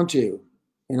really want to,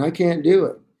 and I can't do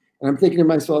it." And I'm thinking to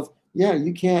myself, yeah,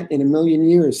 you can't in a million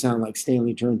years sound like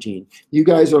Stanley Turrentine. You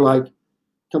guys are like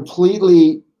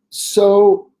completely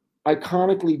so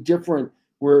iconically different,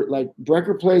 where like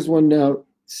Brecker plays one note,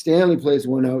 Stanley plays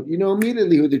one note, you know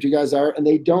immediately who the two guys are, and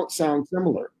they don't sound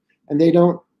similar. And they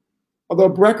don't, although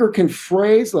Brecker can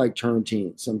phrase like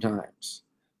Turrentine sometimes.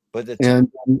 But the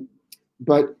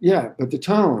but the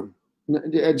tone,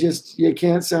 it just, you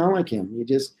can't sound like him. He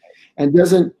just, and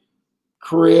doesn't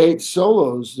create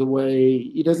solos the way,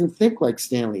 he doesn't think like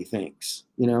Stanley thinks,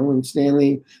 you know. And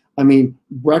Stanley, I mean,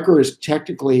 Brecker is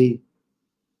technically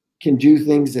can do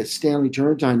things that Stanley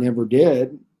Turrentine never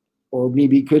did, or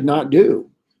maybe could not do.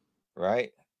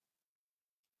 Right.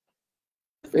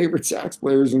 Favorite sax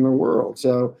players in the world.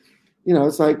 So, you know,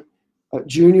 it's like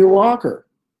Junior Walker.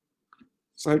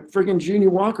 It's like freaking Junior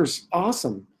Walker's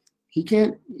awesome. He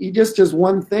just does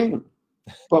one thing.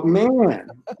 But man,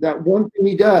 that one thing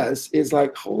he does is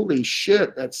like, holy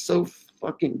shit, that's so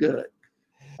fucking good.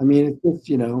 I mean, it's just,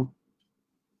 you know,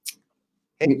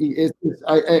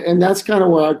 and that's kind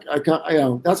of where I you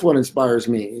know, that's what inspires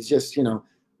me. It's just, you know,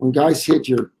 when guys hit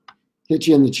you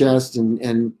in the chest,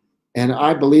 and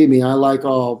I, believe me, I like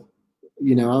all,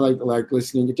 you know, I like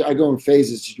listening to, I go in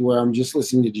phases where I'm just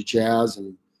listening to jazz,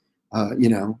 and you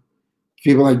know,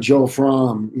 people like Joel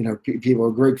Fromm, you know, people,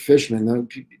 Greg Fishman,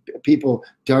 people,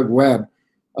 Doug Webb,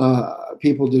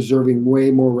 people deserving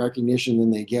way more recognition than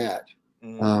they get.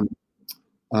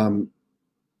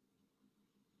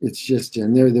 It's just,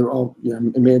 and they're all, you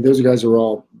know, I mean, those guys are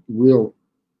all real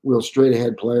straight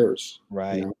ahead players.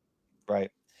 Right. You know?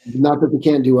 Right. Not that they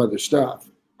can't do other stuff.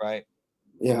 Right.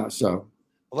 Yeah. So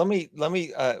let me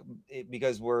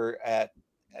because we're at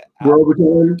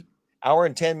hour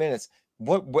and 10 minutes.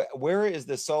 Where is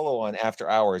the solo on After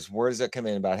Hours? Where does it come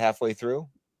in? About halfway through?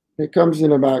 It comes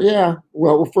in about,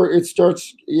 it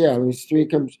starts, there's three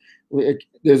comes,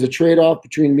 there's a trade-off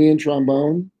between me and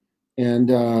trombone, and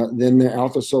then the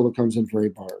alto solo comes in for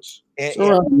 8 bars. So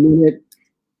around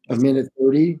a minute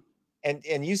 30.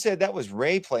 And you said that was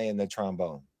Ray playing the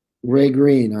trombone. Ray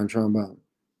Green on trombone.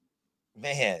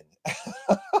 Man.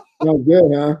 Not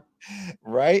good, huh?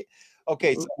 Right?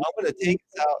 Okay, so I'm going to take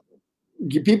this out.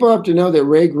 People have to know that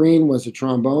Ray Green was a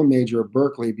trombone major at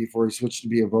Berkeley before he switched to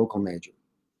be a vocal major.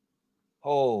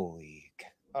 Holy,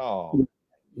 oh.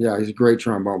 Yeah, he's a great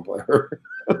trombone player.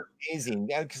 Amazing.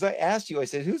 Yeah, because I asked you, I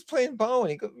said, who's playing Bone?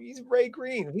 He goes, he's Ray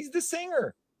Green. He's the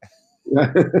singer.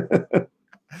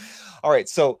 All right,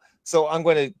 so I'm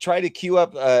going to try to cue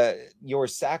up your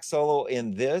sax solo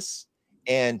in this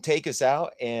and take us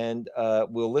out, and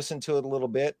we'll listen to it a little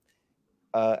bit.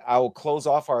 I will close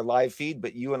off our live feed,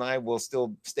 but you and I will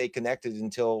still stay connected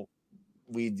until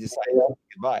we decide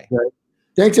goodbye. Right.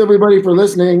 Thanks everybody for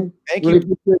listening. Thank really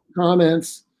you. Appreciate the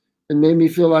comments, and made me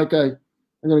feel like I'm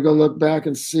going to go look back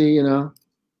and see, oh,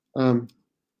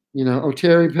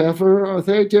 Terry Peffer. Oh,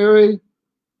 hey, Terry.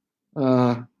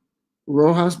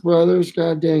 Rojas Brothers.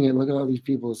 God dang it. Look at all these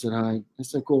people that said hi.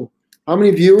 That's so cool. How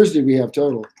many viewers did we have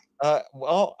total?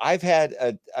 Well, I've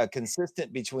had a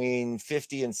consistent between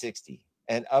 50 and 60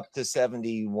 and up to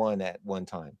 71 at one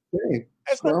time. Okay.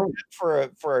 That's not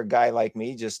bad for a guy like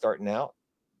me just starting out.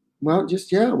 Well,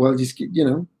 just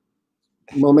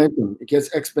momentum. It gets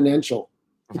exponential.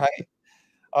 Right.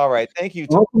 All right. Thank you.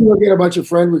 Hopefully we'll get a bunch of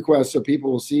friend requests so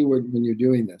people will see when you're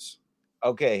doing this.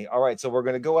 Okay. All right. So we're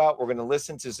going to go out. We're going to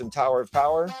listen to some Tower of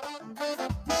Power. I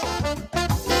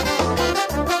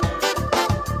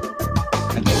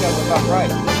think that was about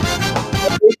right.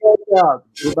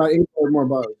 About 8 or more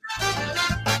bars.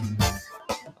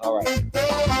 All right.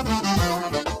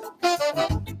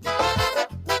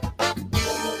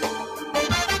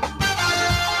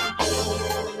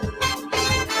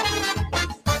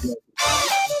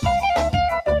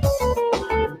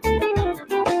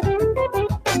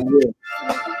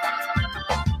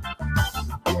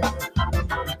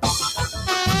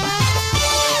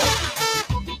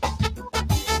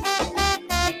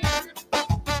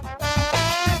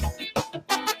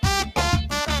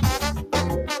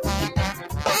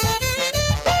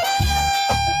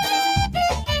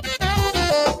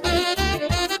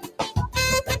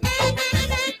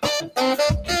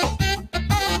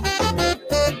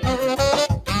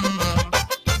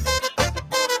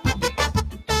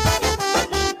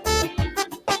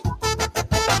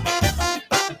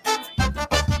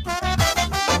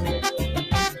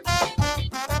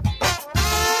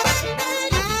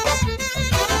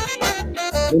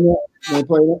 They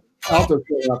play alto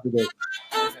solo after this.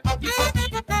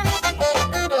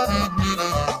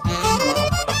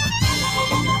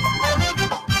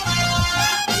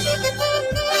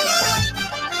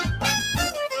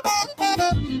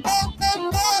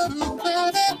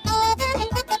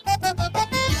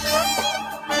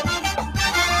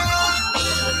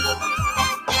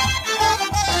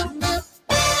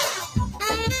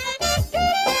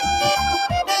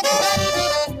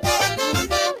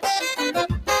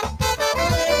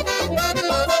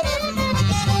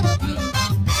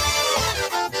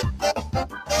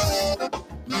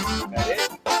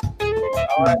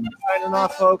 All right, signing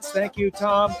off, folks. Thank you,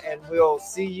 Tom, and we'll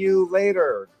see you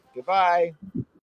later. Goodbye.